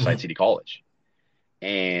at Riverside mhm. City College.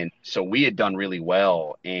 And so we had done really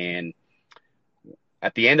well. And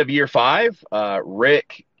at the end of year 5,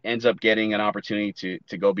 Rick ends up getting an opportunity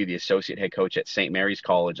to go be the associate head coach at St. Mary's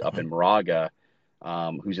College up in Moraga,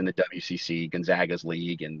 who's in the WCC, Gonzaga's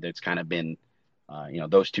league. And it's kind of been,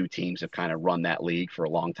 those two teams have kind of run that league for a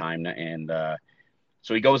long time. And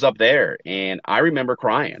so he goes up there, and I remember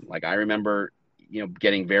crying. Like, I remember,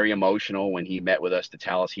 getting very emotional when he met with us to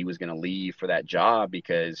tell us he was going to leave for that job,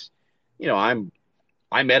 because, you know, I'm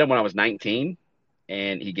I met him when I was 19,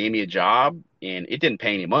 and he gave me a job, and it didn't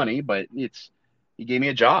pay any money, but he gave me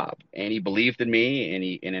a job, and he believed in me, and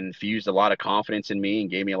he and infused a lot of confidence in me and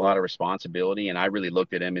gave me a lot of responsibility. And I really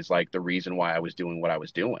looked at him as like the reason why I was doing what I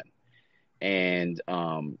was doing. And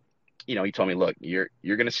he told me, look, you're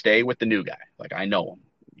gonna stay with the new guy. Like, I know him.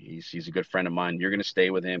 He's a good friend of mine. You're gonna stay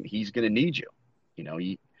with him. He's gonna need you. You know,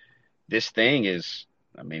 this thing is,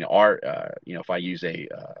 I mean, if I use a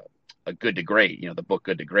good to great, the book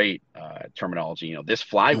Good to Great terminology, this Mhm.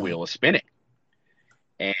 flywheel is spinning,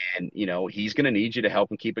 and he's going to need you to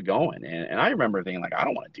help him keep it going. And I remember thinking, like, I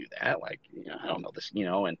don't want to do that. Like, I don't know this,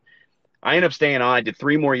 and I ended up staying on. I did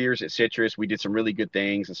 3 more years at Citrus. We did some really good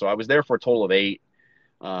things, and so I was there for a total of 8.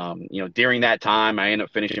 During that time, I ended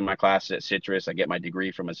up finishing my classes at Citrus. I get my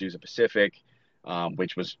degree from Azusa Pacific,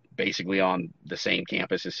 which was basically on the same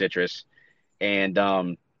campus as Citrus. And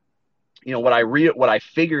what I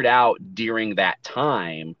figured out during that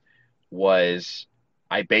time was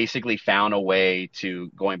I basically found a way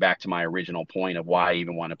to, going back to my original point of why I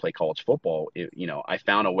even wanted to play college football. I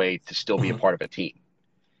found a way to still be a Mhm. part of a team,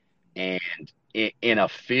 and in a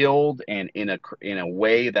field and in a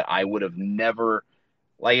way that I would have never,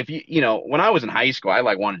 like, if when I was in high school, I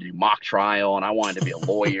like wanted to do mock trial, and I wanted to be a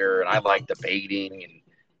lawyer, and I liked debating, and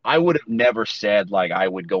I would have never said like I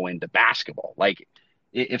would go into basketball. Like,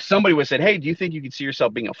 if somebody would have said, "Hey, do you think you could see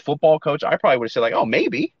yourself being a football coach?" I probably would have said like, "Oh,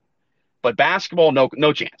 maybe." But basketball, no,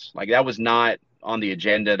 no chance. Like, that was not on the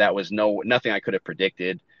agenda. That was nothing I could have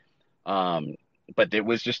predicted. Um, but it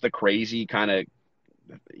was just the crazy kind of,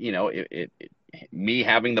 me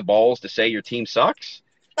having the balls to say your team sucks,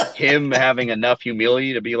 him having enough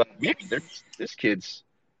humility to be like, yeah, this kid's.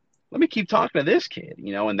 Let me keep talking to this kid,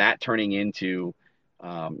 and that turning into,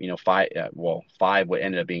 5, what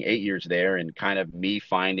ended up being 8 years there, and kind of me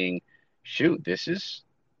finding, shoot,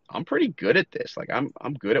 I'm pretty good at this. Like,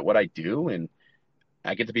 I'm good at what I do, and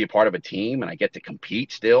I get to be a part of a team, and I get to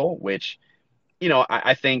compete still, which,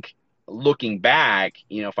 I think looking back,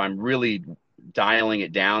 if I'm really dialing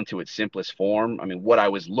it down to its simplest form, I mean, what I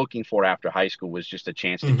was looking for after high school was just a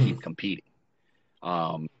chance to keep Mhm. competing.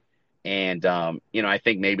 Um, I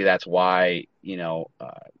think maybe that's why,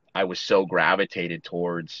 I was so gravitated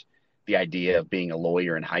towards the idea of being a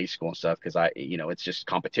lawyer in high school and stuff, because it's just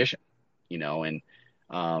competition, and,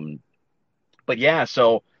 um, but yeah,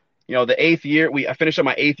 so, the 8th year, I finished up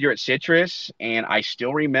my 8th year at Citrus, and I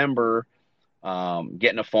still remember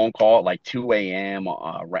getting a phone call at like 2 a.m.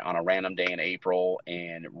 On a random day in April,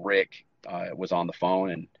 and Rick was on the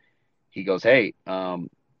phone, and he goes, "Hey, I'm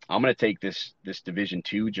going to take this Division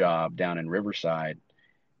II job down in Riverside,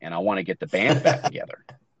 and I want to get the band back together."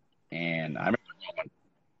 And I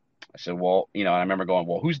said, "Well, I remember going,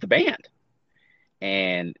 well, who's the band?"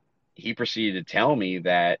 And he proceeded to tell me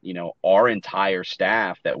that, our entire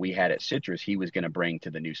staff that we had at Citrus, he was going to bring to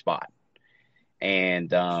the new spot. And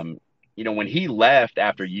when he left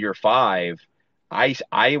after year 5,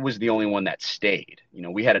 I was the only one that stayed.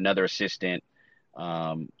 We had another assistant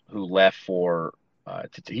who left for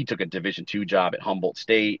he took a Division II job at Humboldt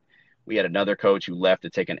State. We had another coach who left to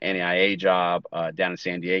take an NAIA job down in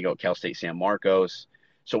San Diego at Cal State San Marcos.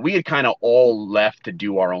 So we had kind of all left to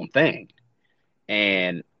do our own thing.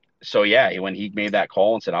 And so, yeah, when he made that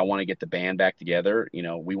call and said, "I want to get the band back together,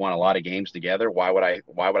 we won a lot of games together. Why would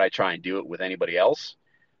I try and do it with anybody else?"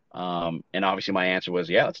 And obviously my answer was,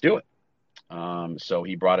 "Yeah, let's do it." So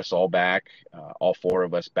he brought us all back, all 4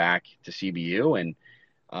 of us back to CBU, and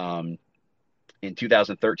um, in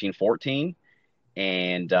 2013-14,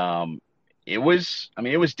 and it was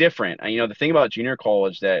different. And, the thing about junior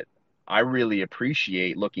college that I really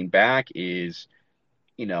appreciate looking back is,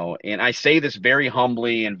 and I say this very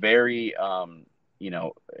humbly and very,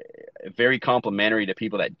 very complimentary to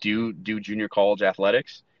people that do junior college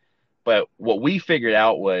athletics. But what we figured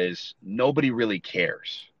out was nobody really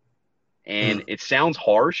cares. And Mhm. it sounds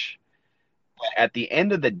harsh, but at the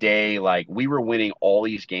end of the day, like, we were winning all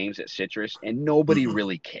these games at Citrus, and nobody Mhm.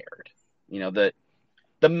 really cared.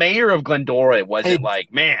 The mayor of Glendora, it wasn't Hey,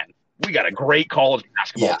 like, man, we got a great college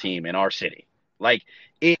basketball yeah. team in our city. Like,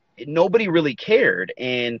 nobody really cared.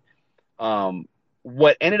 And um,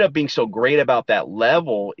 what ended up being so great about that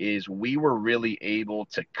level is we were really able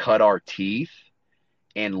to cut our teeth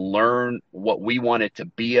and learn what we wanted to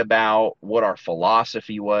be about, what our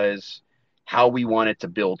philosophy was, how we wanted to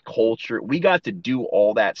build culture. We got to do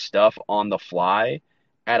all that stuff on the fly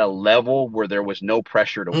at a level where there was no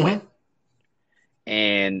pressure to win. Mhm.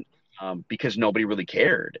 And because nobody really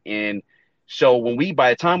cared. And so by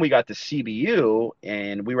the time we got to CBU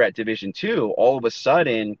and we were at Division II, all of a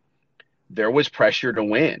sudden there was pressure to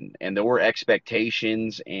win, and there were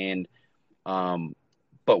expectations, and um,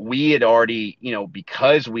 but we had already,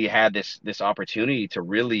 because we had this opportunity to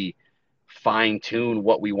really fine tune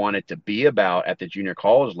what we wanted to be about at the junior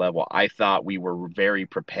college level, I thought we were very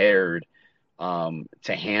prepared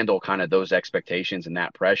to handle kind of those expectations and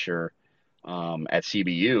that pressure at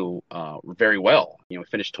CBU very well. You know, we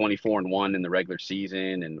finished 24-1 in the regular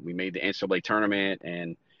season, and we made the NCAA tournament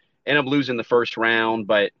and ended up losing the first round,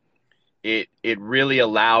 but it really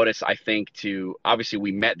allowed us, I think, to obviously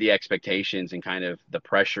we met the expectations and kind of the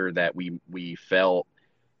pressure that we felt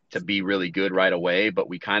to be really good right away, but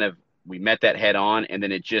we met that head on, and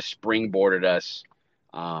then it just springboarded us,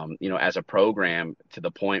 as a program to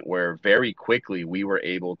the point where very quickly we were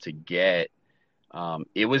able to get.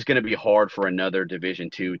 It was going to be hard for another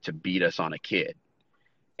Division II to beat us on a kid,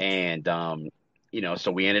 and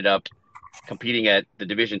so we ended up competing at the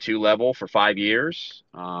Division II level for 5 years.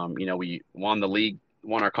 We won the league,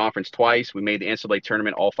 won our conference twice. We made the NCAA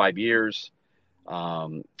tournament all 5 years.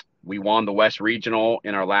 We won the West Regional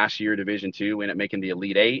in our last year, Division II, ended up making the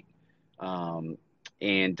Elite Eight.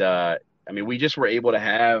 We just were able to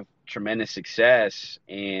have tremendous success.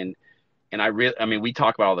 And we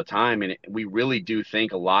talk about it all the time, and we really do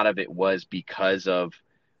think a lot of it was because of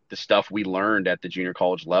the stuff we learned at the junior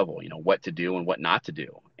college level, what to do and what not to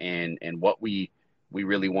do, and what we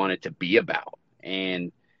really wanted to be about.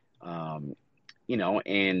 And,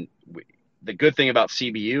 the good thing about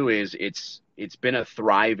CBU is it's been a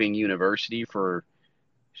thriving university for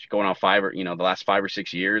going on the last 5 or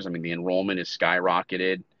 6 years. I mean, the enrollment is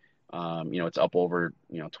skyrocketed. It's up over,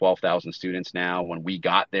 12,000 students now. When we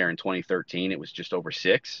got there in 2013, it was just over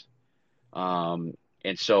 6. And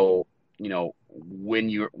so, when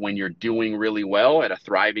you're doing really well at a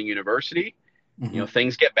thriving university,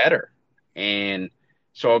 things get better. And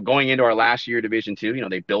so going into our last year, Division II,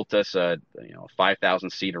 they built us a 5,000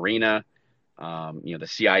 seat arena. The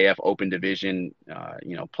CIF Open Division,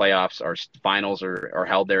 playoffs, our finals are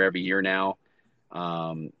held there every year now.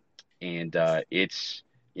 It's,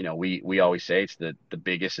 we always say it's the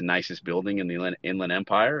biggest and nicest building in the Inland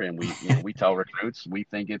Empire. And we tell recruits, we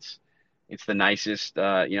think it's the nicest,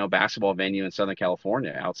 basketball venue in Southern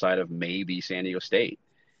California outside of maybe San Diego State.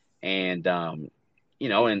 And, and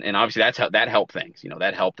obviously that helped things,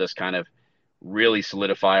 that helped us kind of really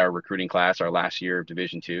solidify our recruiting class, our last year of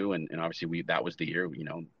Division II. And obviously that was the year,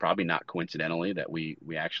 probably not coincidentally, that we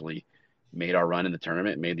actually made our run in the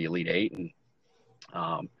tournament, made the Elite Eight.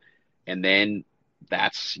 And then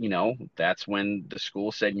that's when the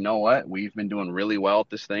school said, you know what, we've been doing really well at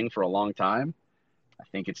this thing for a long time. I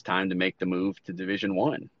think it's time to make the move to Division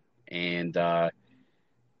I. And,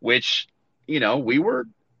 which, we were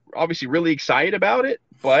obviously really excited about it,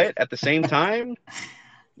 but at the same time,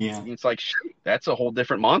 yeah, it's like, shoot, that's a whole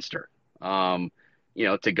different monster. To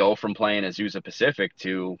go from playing Azusa Pacific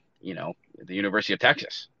to, the University of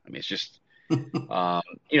Texas. I mean, it's just,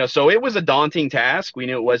 so it was a daunting task. We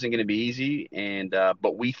knew it wasn't going to be easy. And,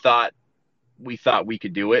 but we thought we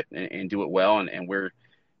could do it and do it well. And we're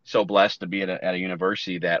so blessed to be at a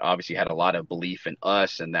university that obviously had a lot of belief in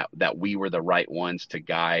us, and that we were the right ones to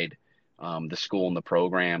guide, the school and the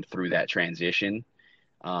program through that transition.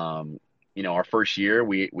 Our first year,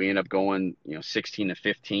 we ended up going,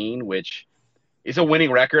 16-15, which is a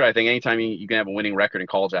winning record. I think anytime you can have a winning record in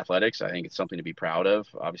college athletics, I think it's something to be proud of.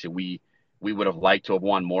 Obviously, we would have liked to have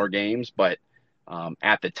won more games, but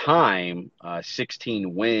at the time,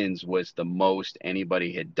 16 wins was the most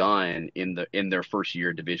anybody had done in their first year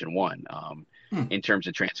of Division I, in terms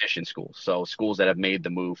of transition schools. So schools that have made the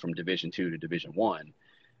move from Division II to Division I.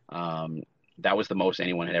 That was the most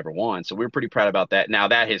anyone had ever won. So we were pretty proud about that. Now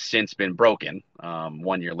that has since been broken.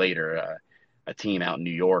 1 year later, a team out in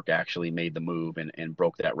New York actually made the move and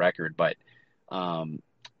broke that record. But,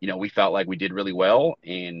 we felt like we did really well,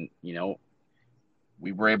 and,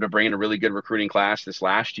 we were able to bring in a really good recruiting class this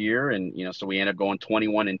last year. And, so we ended up going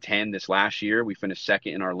 21-10 this last year. We finished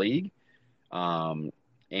second in our league,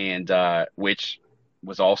 which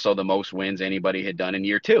was also the most wins anybody had done in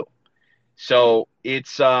year 2. So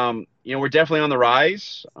it's, we're definitely on the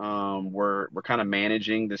rise. We're kind of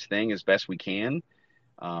managing this thing as best we can.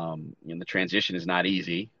 The transition is not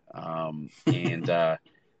easy. But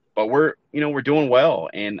we're doing well,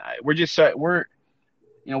 and we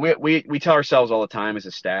tell ourselves all the time as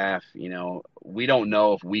a staff, we don't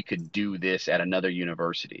know if we could do this at another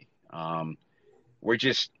university. We're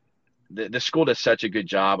just, the school does such a good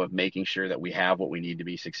job of making sure that we have what we need to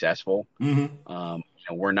be successful. Mm-hmm.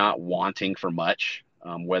 We're not wanting for much,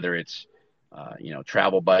 whether it's,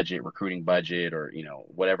 travel budget, recruiting budget, or,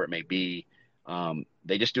 whatever it may be.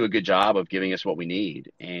 They just do a good job of giving us what we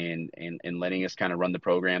need and letting us kind of run the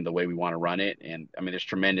program the way we want to run it. And I mean, there's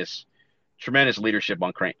tremendous leadership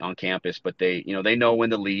on campus, but they know when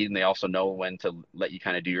to lead, and they also know when to let you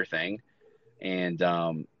kind of do your thing. And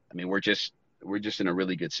I mean, we're just in a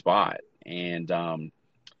really good spot. And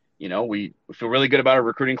we feel really good about our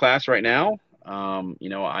recruiting class right now.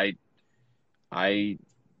 I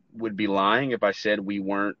would be lying if I said we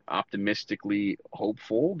weren't optimistically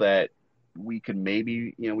hopeful that we could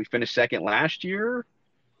maybe, we finished second last year,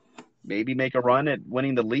 maybe make a run at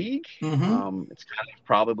winning the league. Mm-hmm. It's kind of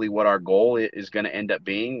probably what our goal is going to end up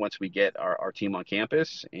being once we get our team on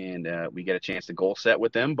campus and we get a chance to goal set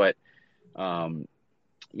with them. But, I mean,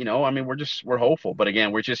 we're hopeful. But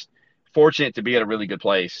again, we're just fortunate to be at a really good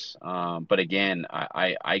place. But again,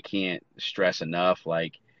 I can't stress enough,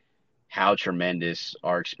 like, how tremendous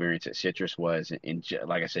our experience at Citrus was. And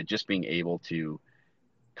like I said, just being able to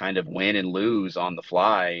kind of win and lose on the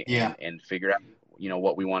fly and figure out,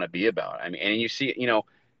 what we want to be about. I mean, and you see,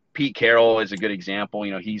 Pete Carroll is a good example.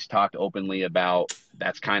 He's talked openly about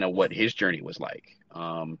that's kind of what his journey was like.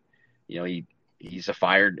 He's a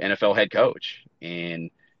fired NFL head coach,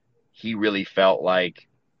 and he really felt like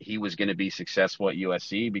he was going to be successful at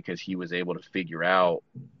USC because he was able to figure out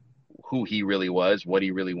who he really was, what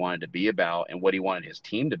he really wanted to be about, and what he wanted his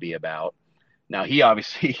team to be about. Now, he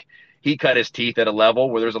obviously he cut his teeth at a level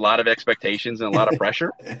where there's a lot of expectations and a lot of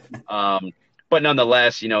pressure. But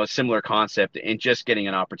nonetheless, a similar concept, and just getting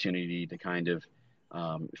an opportunity to kind of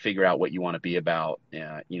figure out what you want to be about,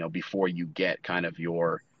 before you get kind of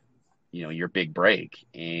your big break.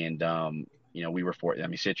 And,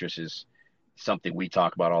 Citrus is something we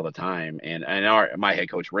talk about all the time. And my head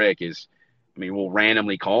coach, Rick, will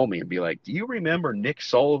randomly call me and be like, do you remember Nick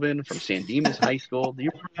Sullivan from San Dimas High School? Do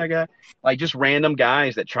you remember that guy? Like, just random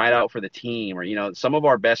guys that tried out for the team, or, some of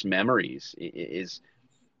our best memories is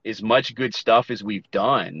as much good stuff as we've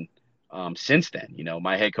done since then.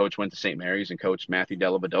 My head coach went to St. Mary's and coached Matthew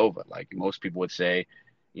Dellavedova. Like, most people would say,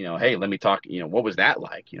 hey, let me talk, what was that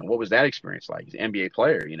like? What was that experience like? He's an NBA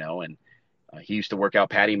player, and he used to work out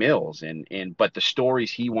Patty Mills, but the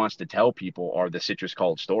stories he wants to tell people are the Citrus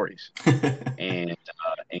College stories and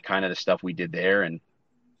kind of the stuff we did there. And,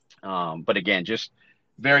 but again, just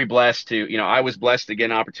very blessed to, I was blessed to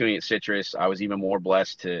get an opportunity at Citrus. I was even more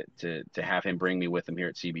blessed to have him bring me with him here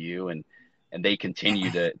at CBU, and they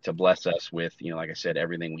continue to bless us with, like I said,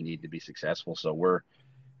 everything we need to be successful. So we're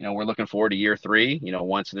looking forward to year 3,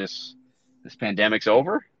 once this pandemic's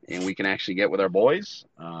over and we can actually get with our boys.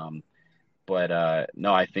 But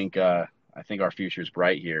no, I think our future is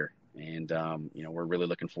bright here, and we're really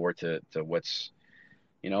looking forward to what's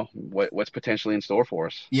potentially in store for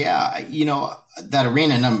us. Yeah, that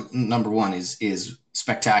arena number one is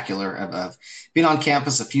spectacular. I've been on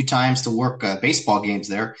campus a few times to work baseball games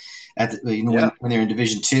there when they're in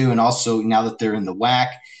Division II, and also now that they're in the WAC.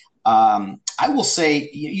 I will say,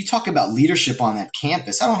 you talk about leadership on that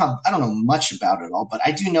campus. I don't know much about it all, but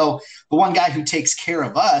I do know the one guy who takes care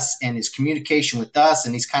of us and his communication with us,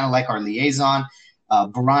 and he's kind of like our liaison,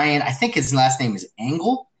 Brian. I think his last name is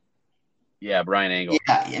Engel. Yeah, Brian Engel.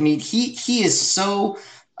 Yeah, I mean, he is so.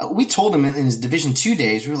 We told him in his Division II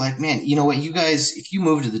days, we were like, man, you know what, you guys, if you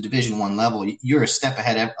move to the Division I level, you're a step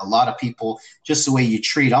ahead of a lot of people. Just the way you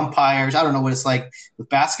treat umpires. I don't know what it's like with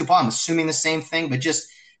basketball. I'm assuming the same thing, but just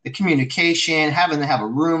the communication, having to have a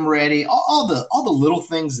room ready, all the little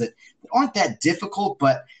things that aren't that difficult,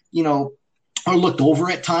 but are looked over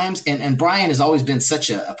at times. And Brian has always been such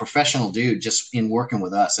a professional dude just in working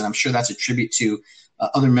with us, and I'm sure that's a tribute to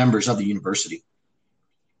other members of the university.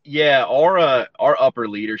 Yeah, our upper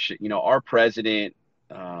leadership, our president,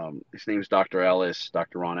 his name is Dr.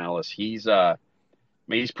 Ron Ellis. He's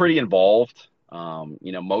pretty involved.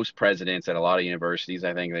 Most presidents at a lot of universities,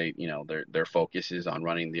 I think their focus is on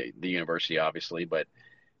running the university, obviously, but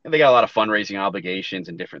they got a lot of fundraising obligations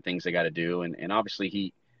and different things they got to do. And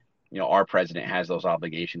obviously our president has those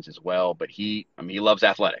obligations as well, but he loves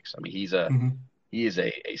athletics. I mean, he is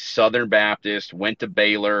a Southern Baptist, went to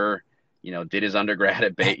Baylor, did his undergrad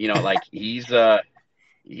at Baylor, like he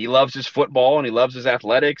loves his football and he loves his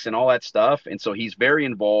athletics and all that stuff. And so he's very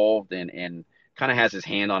involved and kind of has his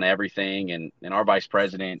hand on everything. And our vice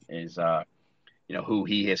president is, who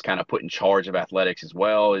he has kind of put in charge of athletics as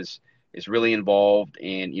well, is really involved.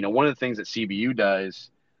 And, one of the things that CBU does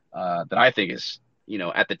that I think is,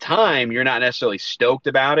 at the time, you're not necessarily stoked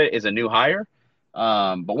about it as a new hire.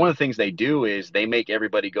 But one of the things they do is they make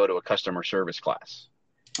everybody go to a customer service class.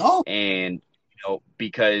 Oh, and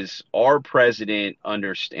because our president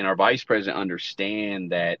and our vice president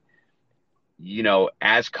understand that,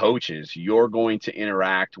 as coaches, you're going to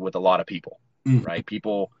interact with a lot of people, right?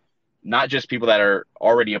 People, not just people that are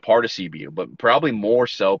already a part of CBU, but probably more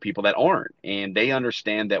so people that aren't. And they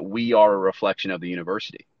understand that we are a reflection of the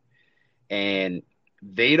university. And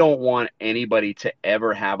they don't want anybody to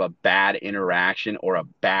ever have a bad interaction or a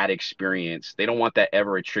bad experience. They don't want that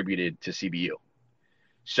ever attributed to CBU.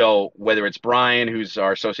 So whether it's Brian, who's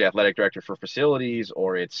our associate athletic director for facilities,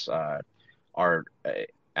 or it's our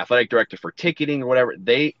athletic director for ticketing or whatever,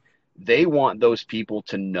 they want those people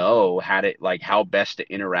to know how best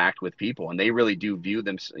to interact with people, and they really do view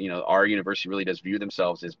them. Our university really does view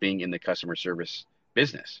themselves as being in the customer service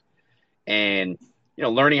business, and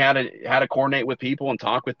learning how to coordinate with people and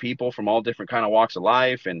talk with people from all different kind of walks of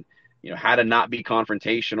life, and how to not be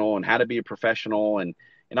confrontational and how to be a professional, and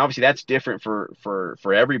obviously that's different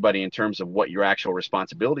for everybody in terms of what your actual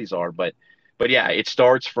responsibilities are, but yeah, it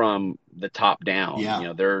starts from the top down.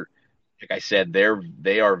 Yeah. They're, like I said,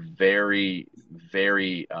 they are very,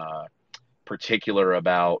 very particular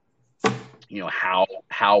about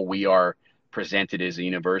how we are presented as a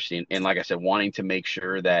university, and like I said, wanting to make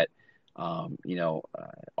sure that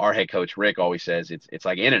our head coach Rick always says it's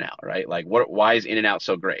like In-N-Out, right? Like, why is In-N-Out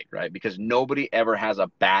so great, right? Because nobody ever has a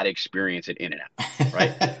bad experience at In-N-Out,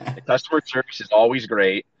 right? The customer service is always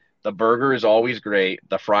great, the burger is always great,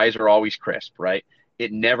 the fries are always crisp, right?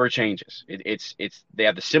 It never changes. It's they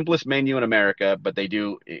have the simplest menu in America, but they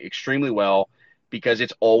do extremely well because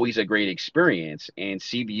it's always a great experience. And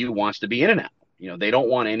CBU wants to be In-N-Out. They don't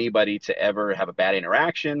want anybody to ever have a bad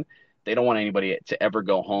interaction. They don't want anybody to ever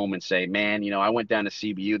go home and say, man, I went down to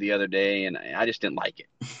CBU the other day and I just didn't like it.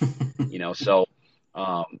 So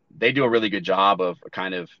they do a really good job of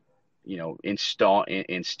kind of,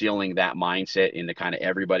 instilling that mindset into kind of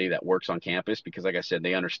everybody that works on campus, because like I said,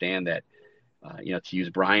 they understand that, to use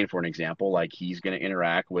Brian for an example, like he's going to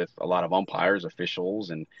interact with a lot of umpires, officials,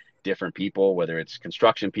 and different people, whether it's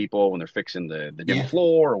construction people when they're fixing the gym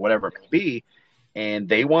floor or whatever it may be. And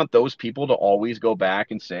they want those people to always go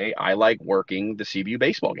back and say, I like working the CBU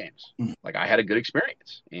baseball games. Like, I had a good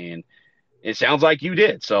experience, and it sounds like you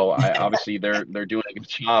did. So obviously they're doing a good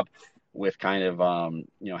job with kind of,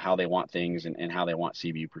 how they want things and how they want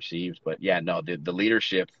CBU perceived. But yeah, no, the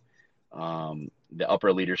leadership, the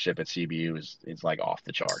upper leadership at CBU is like off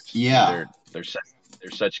the charts. Yeah. They're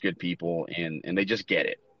such good people, and they just get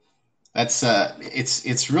it. That's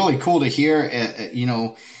it's really cool to hear,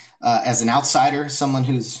 as an outsider, someone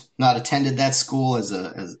who's not attended that school, as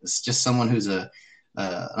just someone who's an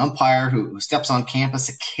umpire who steps on campus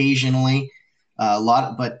occasionally,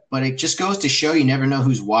 but it just goes to show you never know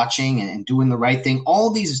who's watching and doing the right thing. All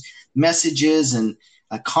these messages and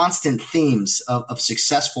constant themes of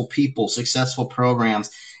successful people, successful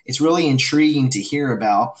programs. It's really intriguing to hear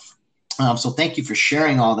about. So thank you for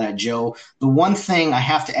sharing all that, Joe. The one thing I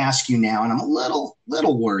have to ask you now, and I'm a little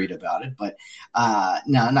worried about it, but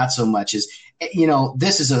no, not so much, is,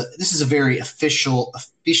 this is a very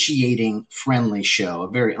officiating friendly show, a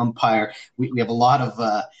very umpire. We have a lot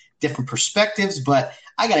of different perspectives, but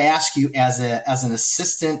I got to ask you, as an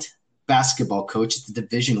assistant basketball coach at the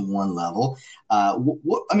Division I level,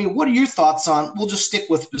 what are your thoughts on? We'll just stick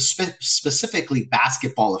with specifically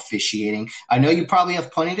basketball officiating. I know you probably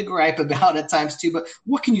have plenty to gripe about at times too, but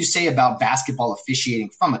what can you say about basketball officiating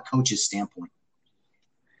from a coach's standpoint?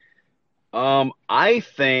 I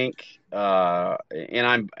think,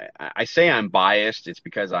 and I say I'm biased. It's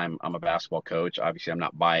because I'm a basketball coach. Obviously, I'm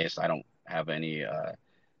not biased. I don't have any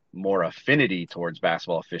more affinity towards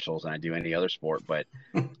basketball officials than I do any other sport, but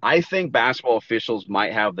I think basketball officials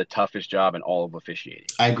might have the toughest job in all of officiating.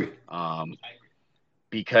 I agree.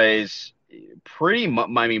 Because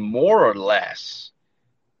more or less,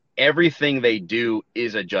 everything they do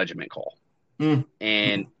is a judgment call,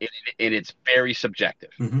 and it's very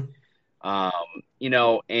subjective. And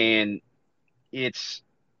it's,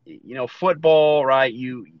 football, right?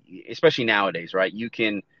 Especially nowadays, right?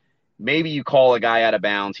 Maybe you call a guy out of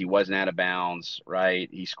bounds. He wasn't out of bounds, right?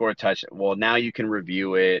 He scored a touchdown. Well, now you can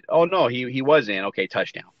review it. Oh, no, he was in. Okay,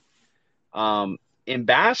 touchdown. In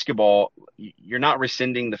basketball, you're not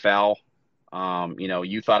rescinding the foul.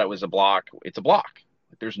 You thought it was a block. It's a block.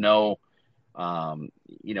 There's no,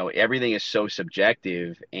 everything is so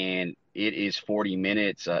subjective, and it is 40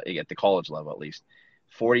 minutes, at the college level at least,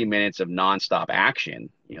 40 minutes of nonstop action.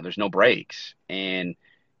 There's no breaks, and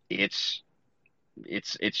it's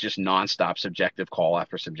just nonstop subjective call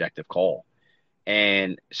after subjective call.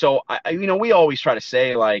 And so, we always try to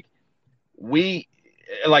say, like you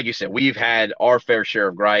said, we've had our fair share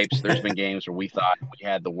of gripes. There's been games where we thought we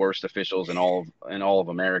had the worst officials in all of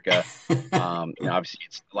America. Obviously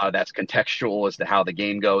a lot of that's contextual as to how the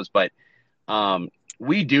game goes, but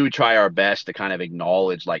we do try our best to kind of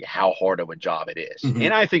acknowledge like how hard of a job it is.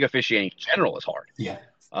 And I think officiating in general is hard. Yeah.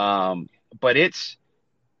 But it's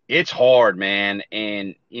hard, man.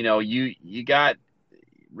 And you got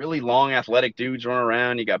really long athletic dudes running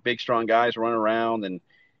around. You got big strong guys running around, and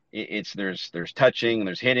there's touching and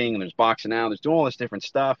there's hitting and there's boxing out. There's doing all this different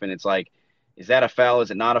stuff, and it's like, is that a foul?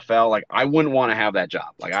 Is it not a foul? Like, I wouldn't want to have that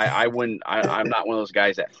job. Like, I wouldn't. I'm not one of those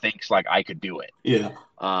guys that thinks like I could do it. Yeah.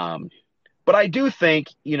 But I do think,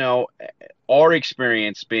 our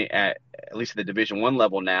experience being at least at the Division I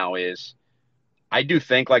level now is, I do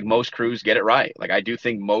think like most crews get it right. Like, I do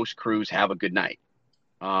think most crews have a good night.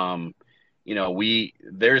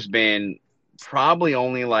 There's been probably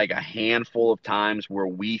only like a handful of times where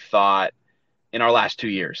we thought in our last 2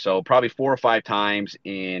 years. So probably 4 or 5 times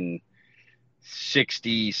in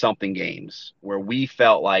 60 something games where we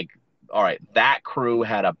felt like, all right, that crew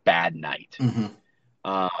had a bad night.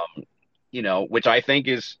 Which I think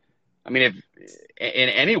is, if in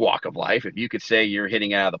any walk of life, if you could say you're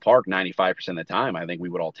hitting out of the park 95% of the time, I think we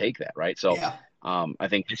would all take that. Right. So, Yeah. I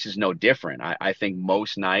think this is no different. I think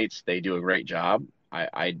most nights they do a great job.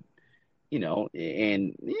 Sometimes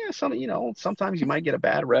you might get a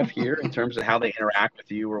bad ref here in terms of how they interact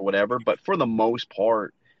with you or whatever. But for the most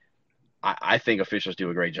part, I think officials do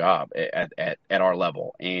a great job at our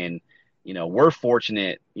level. And, we're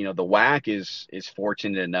fortunate, the WAC is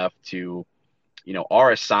fortunate enough to,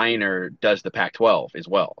 our assigner does the Pac-12 as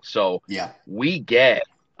well. So Yeah. we get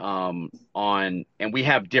and we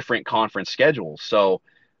have different conference schedules. So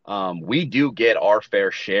we do get our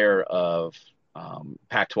fair share of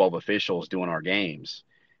Pac-12 officials doing our games,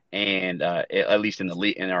 and at least in the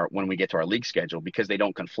league, when we get to our league schedule, because they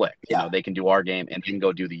don't conflict. Yeah. They can do our game and then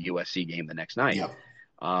go do the USC game the next night. Yep.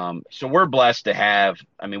 So we're blessed to have.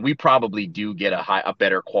 We probably do get a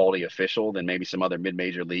better quality official than maybe some other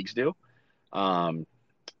mid-major leagues do. But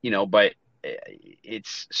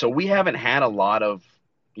so we haven't had a lot of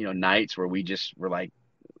nights where we just were like,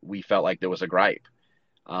 we felt like there was a gripe.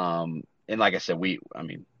 And like I said, we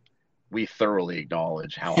thoroughly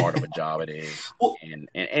acknowledge how hard of a job it is. Well, and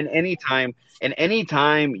anytime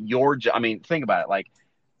think about it. Like,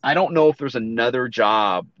 I don't know if there's another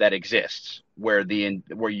job that exists where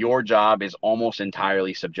your job is almost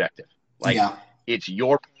entirely subjective. Like, yeah. It's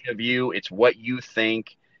your point of view. It's what you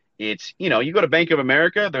think. It's, you go to Bank of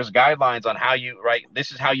America, there's guidelines on how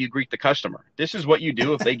this is how you greet the customer. This is what you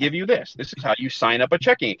do if they give you this. This is how you sign up a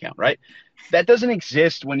checking account, right? That doesn't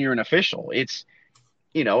exist when you're an official. I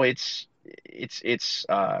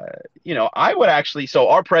would actually, so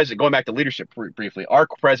our president, going back to leadership briefly, our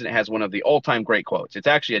president has one of the all-time great quotes. It's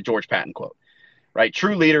actually a George Patton quote, right?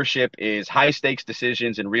 True leadership is high stakes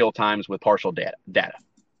decisions in real times with partial data.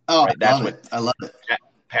 Oh, right? I love it.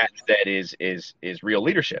 Patton said is real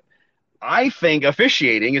leadership. I think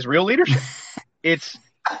officiating is real leadership. It's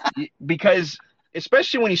because,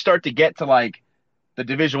 especially when you start to get to like the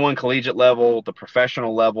Division I collegiate level, the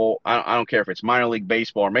professional level, I don't care if it's minor league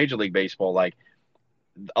baseball or major league baseball, like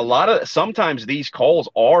sometimes these calls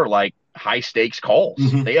are like high stakes calls.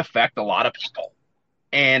 Mm-hmm. They affect a lot of people,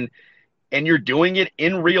 and you're doing it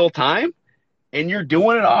in real time, and you're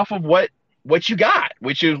doing it off of what you got,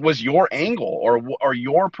 which was your angle or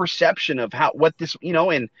your perception of what this,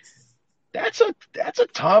 and that's a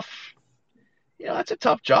tough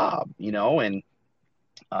job, and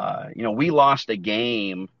we lost a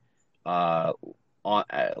game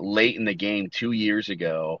late in the game 2 years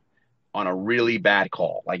ago on a really bad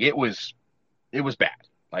call. Like, it was bad.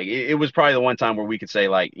 Like, it was probably the one time where we could say,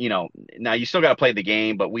 like, now you still got to play the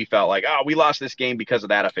game, but we felt like, oh, we lost this game because of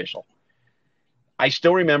that official. I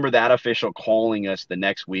still remember that official calling us the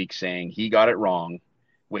next week saying he got it wrong,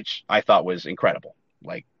 which I thought was incredible.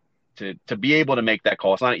 Like, to be able to make that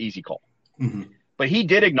call, it's not an easy call. Mm-hmm. But he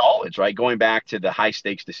did acknowledge, right, going back to the high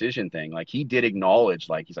stakes decision thing, like, he did acknowledge,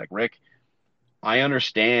 like, he's like, Rick, I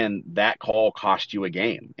understand that call cost you a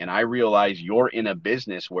game. And I realize you're in a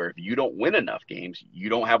business where if you don't win enough games, you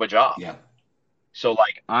don't have a job. Yeah. So,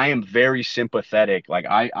 like, I am very sympathetic. Like,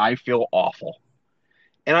 I feel awful.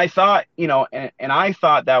 And I thought, and I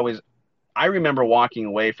thought I remember walking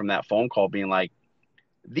away from that phone call being like,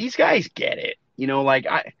 these guys get it.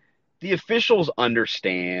 The officials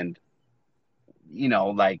understand,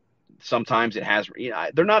 like, sometimes it has,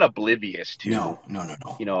 they're not oblivious to. No. I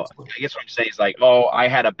guess what I'm saying is like, oh, I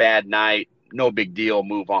had a bad night, no big deal,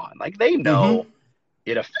 move on. Like, they know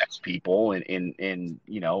it affects people and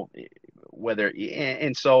whether,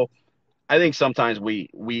 and so I think sometimes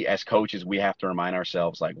we as coaches, we have to remind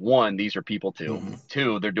ourselves, like, one, these are people too. Mm-hmm.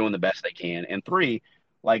 Two, they're doing the best they can. And three,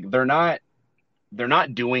 like, they're not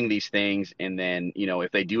doing these things. And then,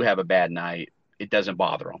 if they do have a bad night, it doesn't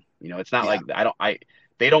bother them. It's not like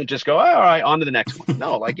they don't just go, all right, on to the next one.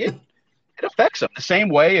 No, like it affects them the same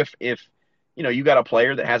way. If you got a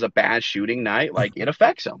player that has a bad shooting night, like, it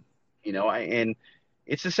affects them, and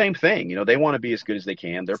it's the same thing. They want to be as good as they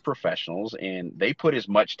can. They're professionals, and they put as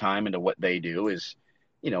much time into what they do as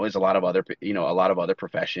a lot of other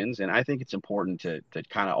professions. And I think it's important to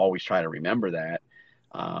kind of always try to remember that.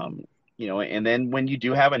 And then when you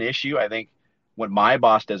do have an issue, I think what my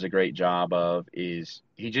boss does a great job of is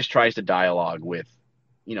he just tries to dialogue with,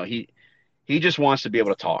 he just wants to be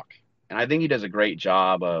able to talk. And I think he does a great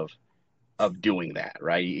job of doing that,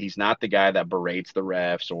 right? He's not the guy that berates the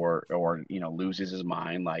refs or loses his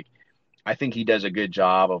mind. Like, I think he does a good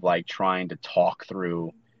job of like trying to talk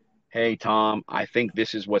through, hey, Tom, I think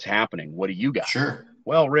this is what's happening. What do you got? Sure.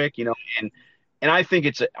 Well, Rick, and I think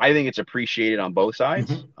it's appreciated on both sides.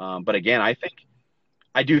 Mm-hmm. But again,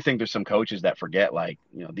 I do think there's some coaches that forget, like,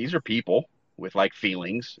 these are people with like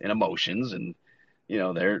feelings and emotions, and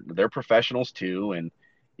they're professionals too. And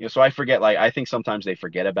so I forget, like, I think sometimes they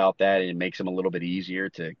forget about that, and it makes them a little bit easier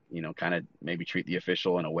to kind of maybe treat the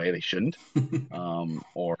official in a way they shouldn't.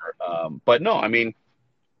 But no, I mean,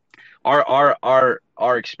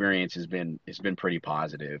 our experience has been pretty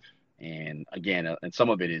positive. And again, and some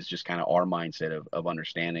of it is just kind of our mindset of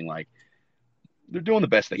understanding, like, they're doing the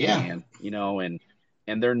best they can,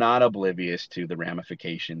 and they're not oblivious to the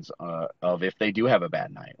ramifications of if they do have a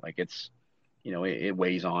bad night. Like, it's, it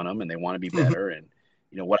weighs on them, and they want to be better. And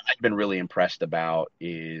what I've been really impressed about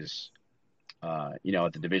is, at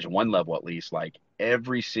the Division I level, at least, like,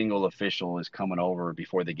 every single official is coming over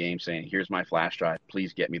before the game saying, "Here's my flash drive.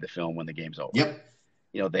 Please get me the film when the game's over." Yep.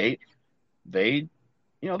 They're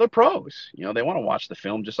pros. They want to watch the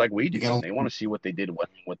film just like we do. They want to see what they did, what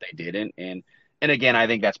they didn't. And again, I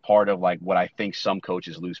think that's part of like what I think some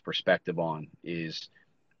coaches lose perspective on is,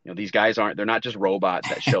 these guys they're not just robots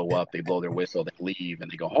that show up, they blow their whistle, they leave,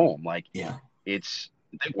 and they go home. Like, they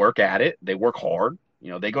work at it. They work hard.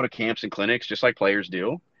 They go to camps and clinics just like players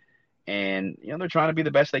do. And, they're trying to be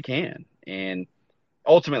the best they can. And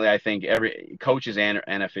ultimately, I think every coaches and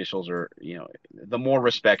officials are, the more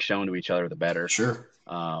respect shown to each other, the better. Sure.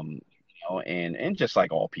 And just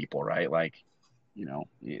like all people, right? Like,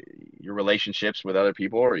 your relationships with other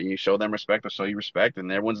people, or you show them respect, or show you respect,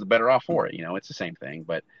 and everyone's the better off for it. It's the same thing.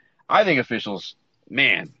 But I think officials,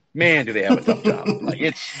 man, do they have a tough job? Like,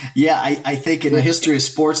 it's I think in the history of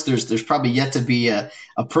sports, there's probably yet to be a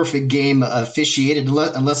perfect game officiated,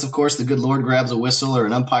 unless of course the good Lord grabs a whistle or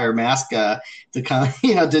an umpire mask to kind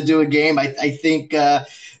of to do a game. I think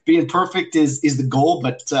being perfect is the goal,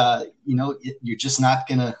 but you're just not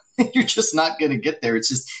gonna get there.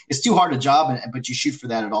 It's too hard a job, but you shoot for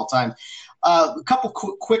that at all times. A couple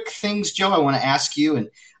quick things, Joe, I want to ask you, and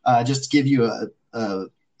just to give you a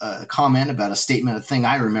comment about a statement, a thing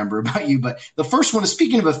I remember about you. But the first one is,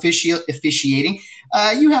 speaking of officiating,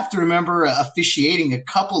 you have to remember officiating a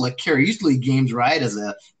couple of Carey Youth League games, right? As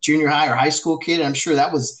a junior high or high school kid. I'm sure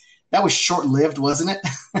that was short-lived, wasn't it?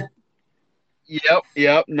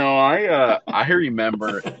 Yep. No, I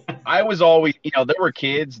remember. I was always, there were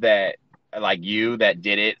kids that like you that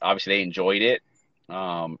did it. Obviously, they enjoyed it,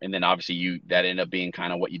 and then obviously that ended up being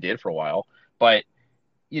kind of what you did for a while. But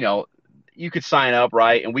you could sign up,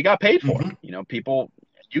 right? And we got paid for it. People,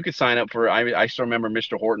 you could sign up for. I still remember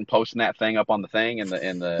Mr. Horton posting that thing up on the thing in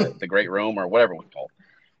the great room or whatever it was called,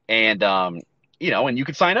 and and you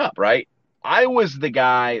could sign up, right? I was the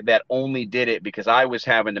guy that only did it because I was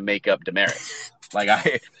having to make up demerits. Like,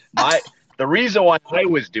 the reason why I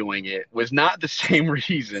was doing it was not the same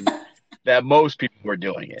reason that most people were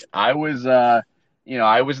doing it. I was, I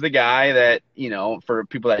was the guy that, for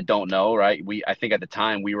people that don't know, right? I think at the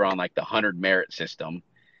time we were on like the 100 merit system.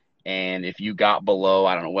 And if you got below,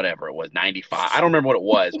 I don't know, whatever it was, 95, I don't remember what it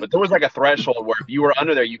was, but there was like a threshold where if you were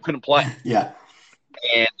under there, you couldn't play. Yeah.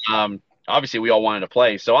 And, obviously we all wanted to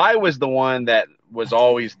play. So I was the one that was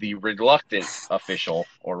always the reluctant official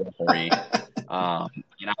or referee. I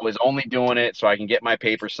was only doing it so I can get my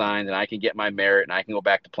paper signed and I can get my merit and I can go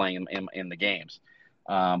back to playing in the games.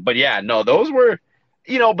 But yeah, no, those were,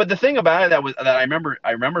 but the thing about it that I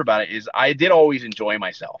remember about it is I did always enjoy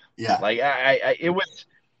myself. Yeah. Like it was,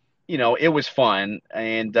 it was fun.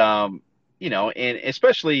 And, and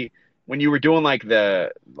especially when you were doing like I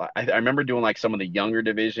remember doing like some of the younger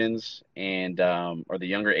divisions and or the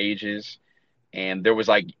younger ages, and there was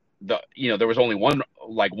like there was only one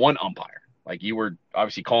umpire. Like, you were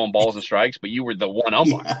obviously calling balls and strikes, but you were the one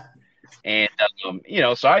umpire. Yeah. And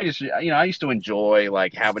so I just I used to enjoy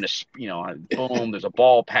like having a boom, there's a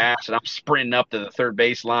ball pass and I'm sprinting up to the third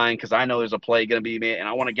base line because I know there's a play going to be made and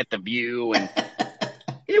I want to get the view, and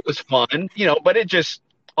it was fun, but it just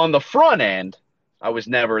on the front end. I was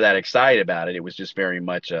never that excited about it. It was just very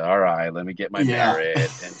much, all right, let me get my merit.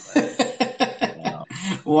 And,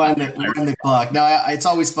 Wind the clock. No, it's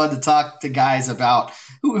always fun to talk to guys about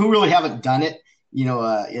who really haven't done it,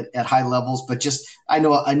 at high levels. But just I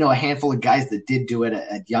know a handful of guys that did do it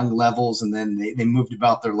at young levels, and then they moved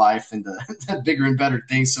about their life into bigger and better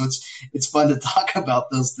things. So it's fun to talk about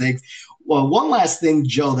those things. Well, one last thing,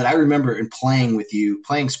 Joe, that I remember in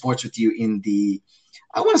playing sports with you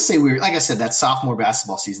I want to say like I said, that sophomore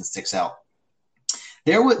basketball season sticks out.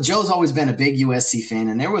 Joe's always been a big USC fan,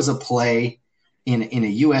 and there was a play in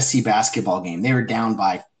a USC basketball game. They were down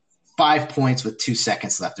by 5 points with 2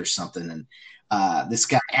 seconds left or something. And this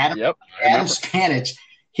guy, Adam Spanish,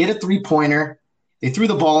 hit a 3-pointer. They threw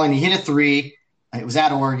the ball in. He hit a 3. It was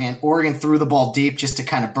at Oregon. Oregon threw the ball deep just to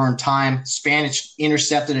kind of burn time. Spanish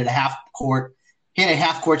intercepted it at half court, hit a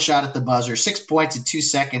half-court shot at the buzzer, 6 points in 2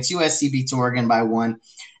 seconds. USC beats Oregon by 1.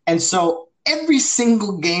 And so every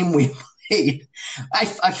single game we played, I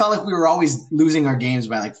felt like we were always losing our games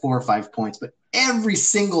by like 4 or 5 points. But every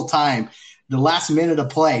single time, the last minute of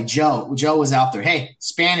play, Joe was out there. Hey,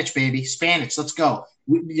 Spanish, baby. Spanish, let's go.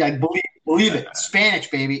 Believe it. Spanish,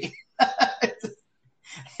 baby.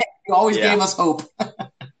 You always gave us hope.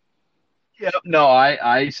 Yeah, no,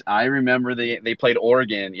 I remember they played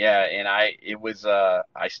Oregon, and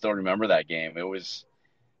I still remember that game. It was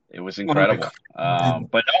incredible.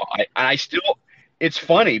 But no, I still, it's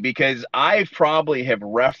funny because I probably have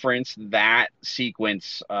referenced that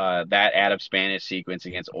sequence, that Adam Spanish sequence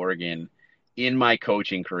against Oregon in my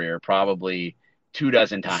coaching career probably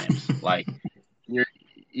 24 times. Like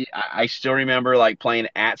I still remember like playing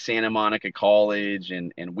at Santa Monica College,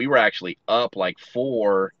 and we were actually up like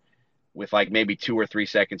 4 with like maybe 2 or 3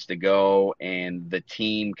 seconds to go, and the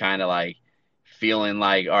team kind of like feeling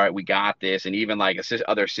like, all right, we got this, and even like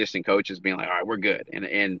other assistant coaches being like, all right, we're good.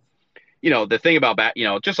 And the thing about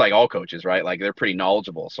just like all coaches, right? Like they're pretty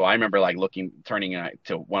knowledgeable. So I remember like turning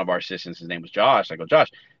to one of our assistants. His name was Josh. I go,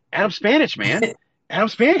 Josh, Adam Spanish, man, Adam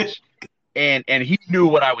Spanish. And he knew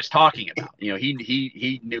what I was talking about.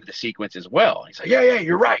 He knew the sequence as well. He's like, yeah,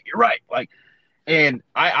 you're right. Like, and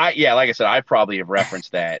like I said, I probably have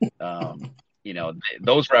referenced that.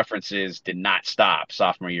 Those references did not stop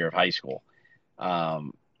sophomore year of high school.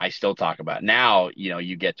 I still talk about it. Now,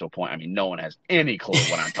 you get to a point, I mean, no one has any clue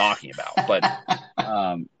what I'm talking about, but,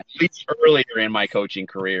 at least earlier in my coaching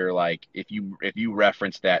career, like if you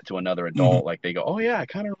reference that to another adult, like they go, oh yeah, I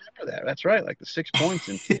kind of remember that. That's right. Like the 6 points.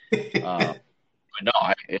 And, but no,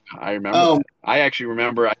 I remember, that. I actually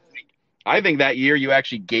remember, I think that year you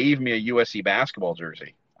actually gave me a USC basketball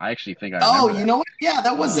jersey. I actually think I remember that. You know what? Yeah,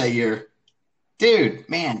 that was that year. Dude,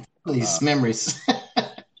 man, these memories.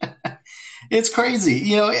 It's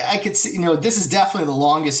crazy. I could see, this is definitely the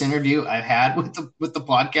longest interview I've had with the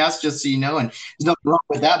podcast, just so you know, and there's nothing wrong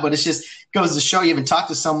with that, but it just goes to show you haven't talked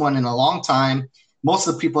to someone in a long time. Most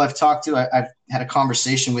of the people I've talked to, I've had a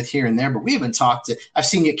conversation with here and there, but we haven't talked to. I've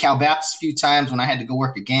seen you at Cal Baptist a few times when I had to go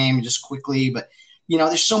work a game just quickly, but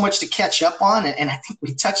there's so much to catch up on, and I think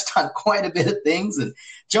we touched on quite a bit of things. And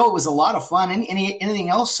Joe, it was a lot of fun. Anything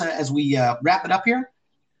else as we wrap it up here?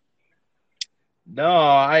 No,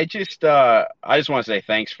 I just want to say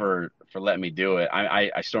thanks for letting me do it.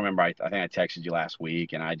 I still remember, I think I texted you last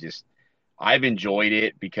week, and I've enjoyed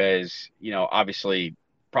it because, obviously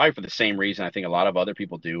probably for the same reason I think a lot of other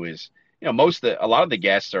people do is, a lot of the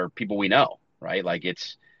guests are people we know, right? Like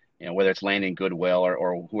it's, whether it's Landon Goodwill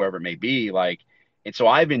or whoever it may be, like, and so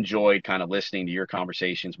I've enjoyed kind of listening to your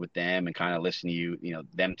conversations with them and kind of listening to you,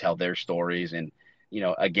 them tell their stories. And,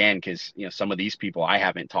 again, because, some of these people I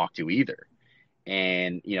haven't talked to either.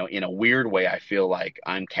 And, in a weird way, I feel like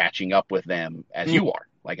I'm catching up with them as you are,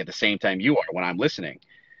 like at the same time you are when I'm listening.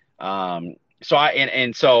 So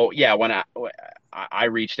when I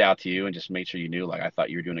reached out to you and just made sure you knew, like, I thought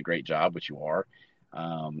you were doing a great job, which you are,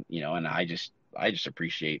 and I just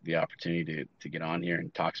appreciate the opportunity to get on here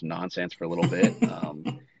and talk some nonsense for a little bit.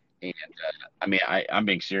 I mean, I'm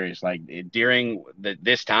being serious. Like during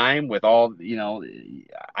this time with all,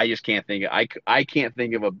 I just can't think. I can't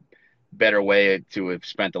think of a better way to have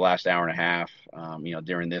spent the last hour and a half,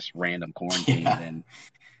 during this random quarantine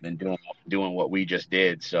than doing what we just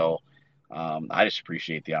did. So I just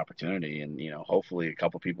appreciate the opportunity, and hopefully a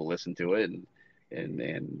couple people listen to it,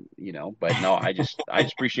 and but no, I just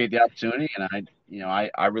appreciate the opportunity, and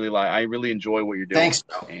I really enjoy what you're doing. Thanks,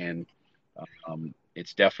 Joe. And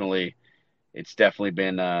it's definitely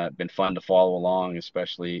been fun to follow along,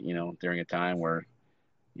 especially during a time where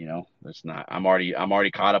there's not. I'm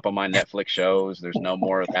already caught up on my Netflix shows. There's no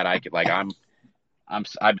more of that. I've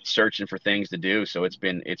been searching for things to do, so it's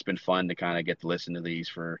been fun to kind of get to listen to these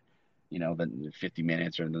for the 50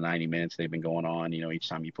 minutes or the 90 minutes they've been going on, each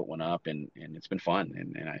time you put one up, and it's been fun.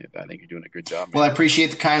 And I think you're doing a good job, man. Well, I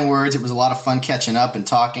appreciate the kind words. It was a lot of fun catching up and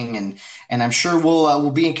talking, and I'm sure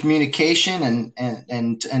we'll be in communication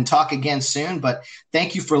and talk again soon. But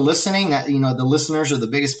thank you for listening. The listeners are the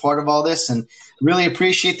biggest part of all this, and really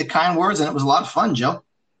appreciate the kind words. And it was a lot of fun, Joe.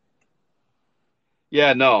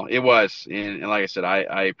 Yeah, no, it was. And like I said,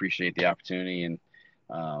 I appreciate the opportunity, and,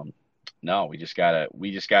 no, we just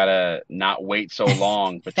gotta not wait so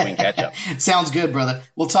long between catch up. Sounds good, brother.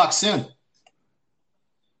 We'll talk soon.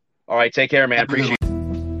 All right, take care, man. Appreciate it.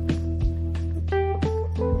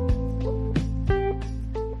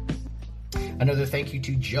 Another thank you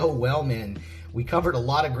to Joe Wellman. We covered a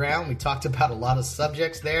lot of ground. We talked about a lot of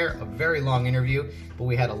subjects there. A very long interview, but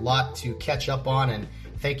we had a lot to catch up on. And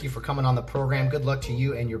thank you for coming on the program. Good luck to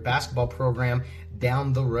you and your basketball program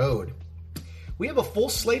down the road. We have a full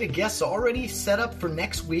slate of guests already set up for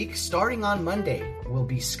next week. Starting on Monday will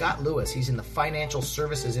be Scott Lewis. He's in the financial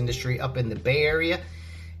services industry up in the Bay Area.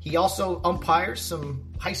 He also umpires some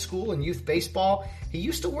high school and youth baseball. He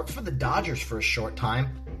used to work for the Dodgers for a short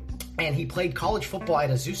time, and he played college football at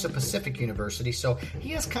Azusa Pacific University. So he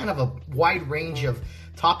has kind of a wide range of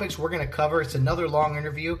topics we're going to cover. It's another long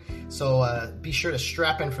interview, so be sure to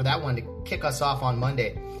strap in for that one to kick us off on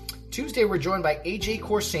Monday. Tuesday, we're joined by AJ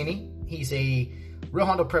Corsini. He's a Rio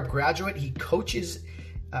Hondo Prep graduate. He coaches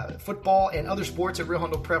football and other sports at Rio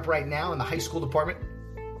Hondo Prep right now in the high school department.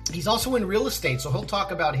 He's also in real estate, so he'll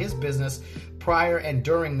talk about his business prior and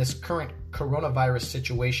during this current coronavirus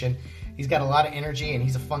situation. He's got a lot of energy, and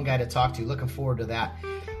he's a fun guy to talk to. Looking forward to that.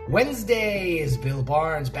 Wednesday is Bill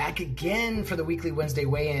Barnes back again for the weekly Wednesday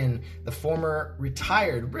weigh-in. The former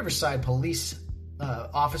retired Riverside Police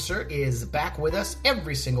officer is back with us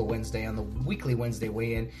every single Wednesday on the weekly Wednesday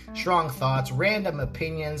weigh-in. Strong thoughts, random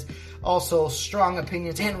opinions, also strong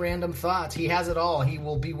opinions and random thoughts. He has it all. He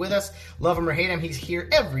will be with us. Love him or hate him, he's here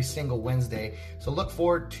every single Wednesday. So look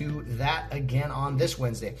forward to that again on this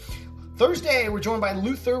Wednesday. Thursday, we're joined by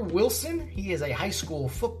Luther Wilson. He is a high school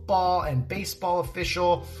football and baseball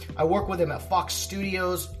official. I work with him at Fox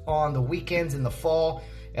Studios on the weekends in the fall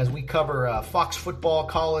as we cover Fox football,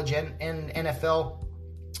 college, and NFL.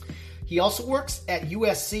 He also works at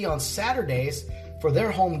USC on Saturdays for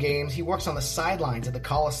their home games. He works on the sidelines at the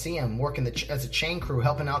Coliseum, working as a chain crew,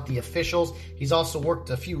 helping out the officials. He's also worked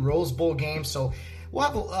a few Rose Bowl games, so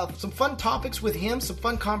we'll have some fun topics with him, some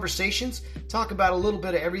fun conversations, talk about a little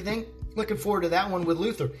bit of everything. Looking forward to that one with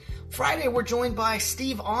Luther. Friday, we're joined by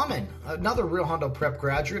Steve Aumann, another Rio Hondo Prep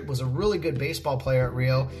graduate, was a really good baseball player at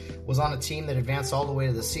Rio, was on a team that advanced all the way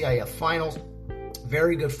to the CIF finals.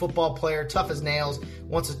 Very good football player, tough as nails.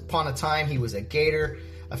 Once upon a time, he was a Gator,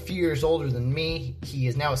 a few years older than me. He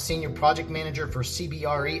is now a senior project manager for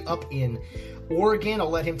CBRE up in Oregon. I'll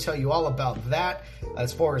let him tell you all about that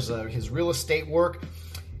as far as his real estate work.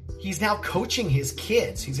 He's now coaching his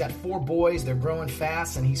kids. He's got 4 boys. They're growing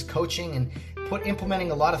fast, and he's coaching and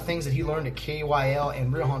implementing a lot of things that he learned at KYL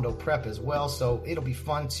and Rio Hondo Prep as well. So it'll be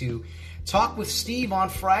fun to talk with Steve on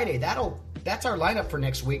Friday. That's our lineup for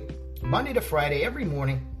next week. Monday to Friday, every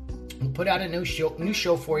morning, we'll put out a new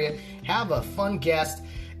show for you. Have a fun guest.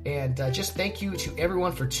 And just thank you to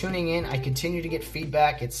everyone for tuning in. I continue to get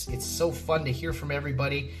feedback. It's so fun to hear from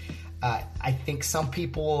everybody. I think some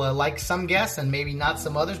people like some guests and maybe not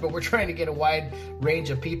some others, but we're trying to get a wide range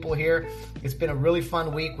of people here. It's been a really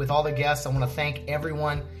fun week with all the guests. I want to thank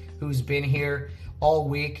everyone who's been here all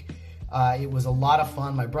week. It was a lot of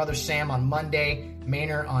fun. My brother Sam on Monday,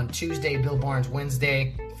 Maynard on Tuesday, Bill Barnes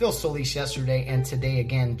Wednesday, Phil Solis yesterday, and today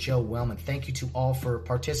again, Joe Wellman. Thank you to all for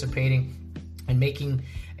participating and making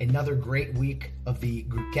another great week of the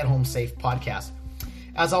Get Home Safe podcast.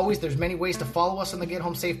 As always, there's many ways to follow us on the Get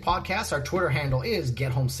Home Safe podcast. Our Twitter handle is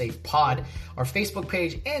Get Home Safe Pod. Our Facebook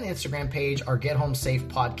page and Instagram page are Get Home Safe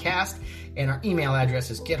Podcast. And our email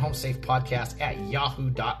address is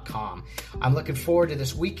gethomesafepodcast@yahoo.com. I'm looking forward to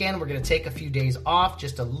this weekend. We're going to take a few days off,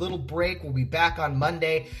 just a little break. We'll be back on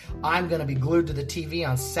Monday. I'm going to be glued to the TV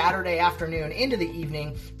on Saturday afternoon into the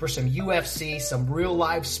evening for some UFC, some real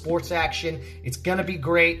live sports action. It's going to be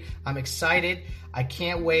great. I'm excited. I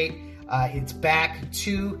can't wait. It's back,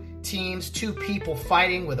 2 teams, 2 people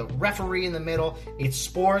fighting with a referee in the middle. It's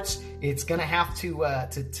sports. It's going to have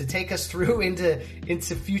to take us through into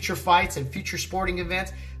future fights and future sporting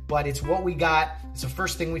events, but it's what we got. It's the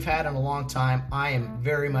first thing we've had in a long time. I am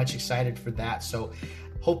very much excited for that, so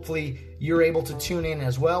hopefully you're able to tune in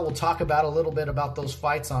as well. We'll talk about a little bit about those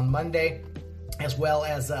fights on Monday, as well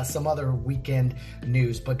as some other weekend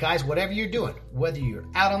news. But guys, whatever you're doing, whether you're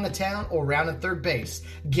out on the town or rounding third base,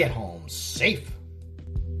 get home safe.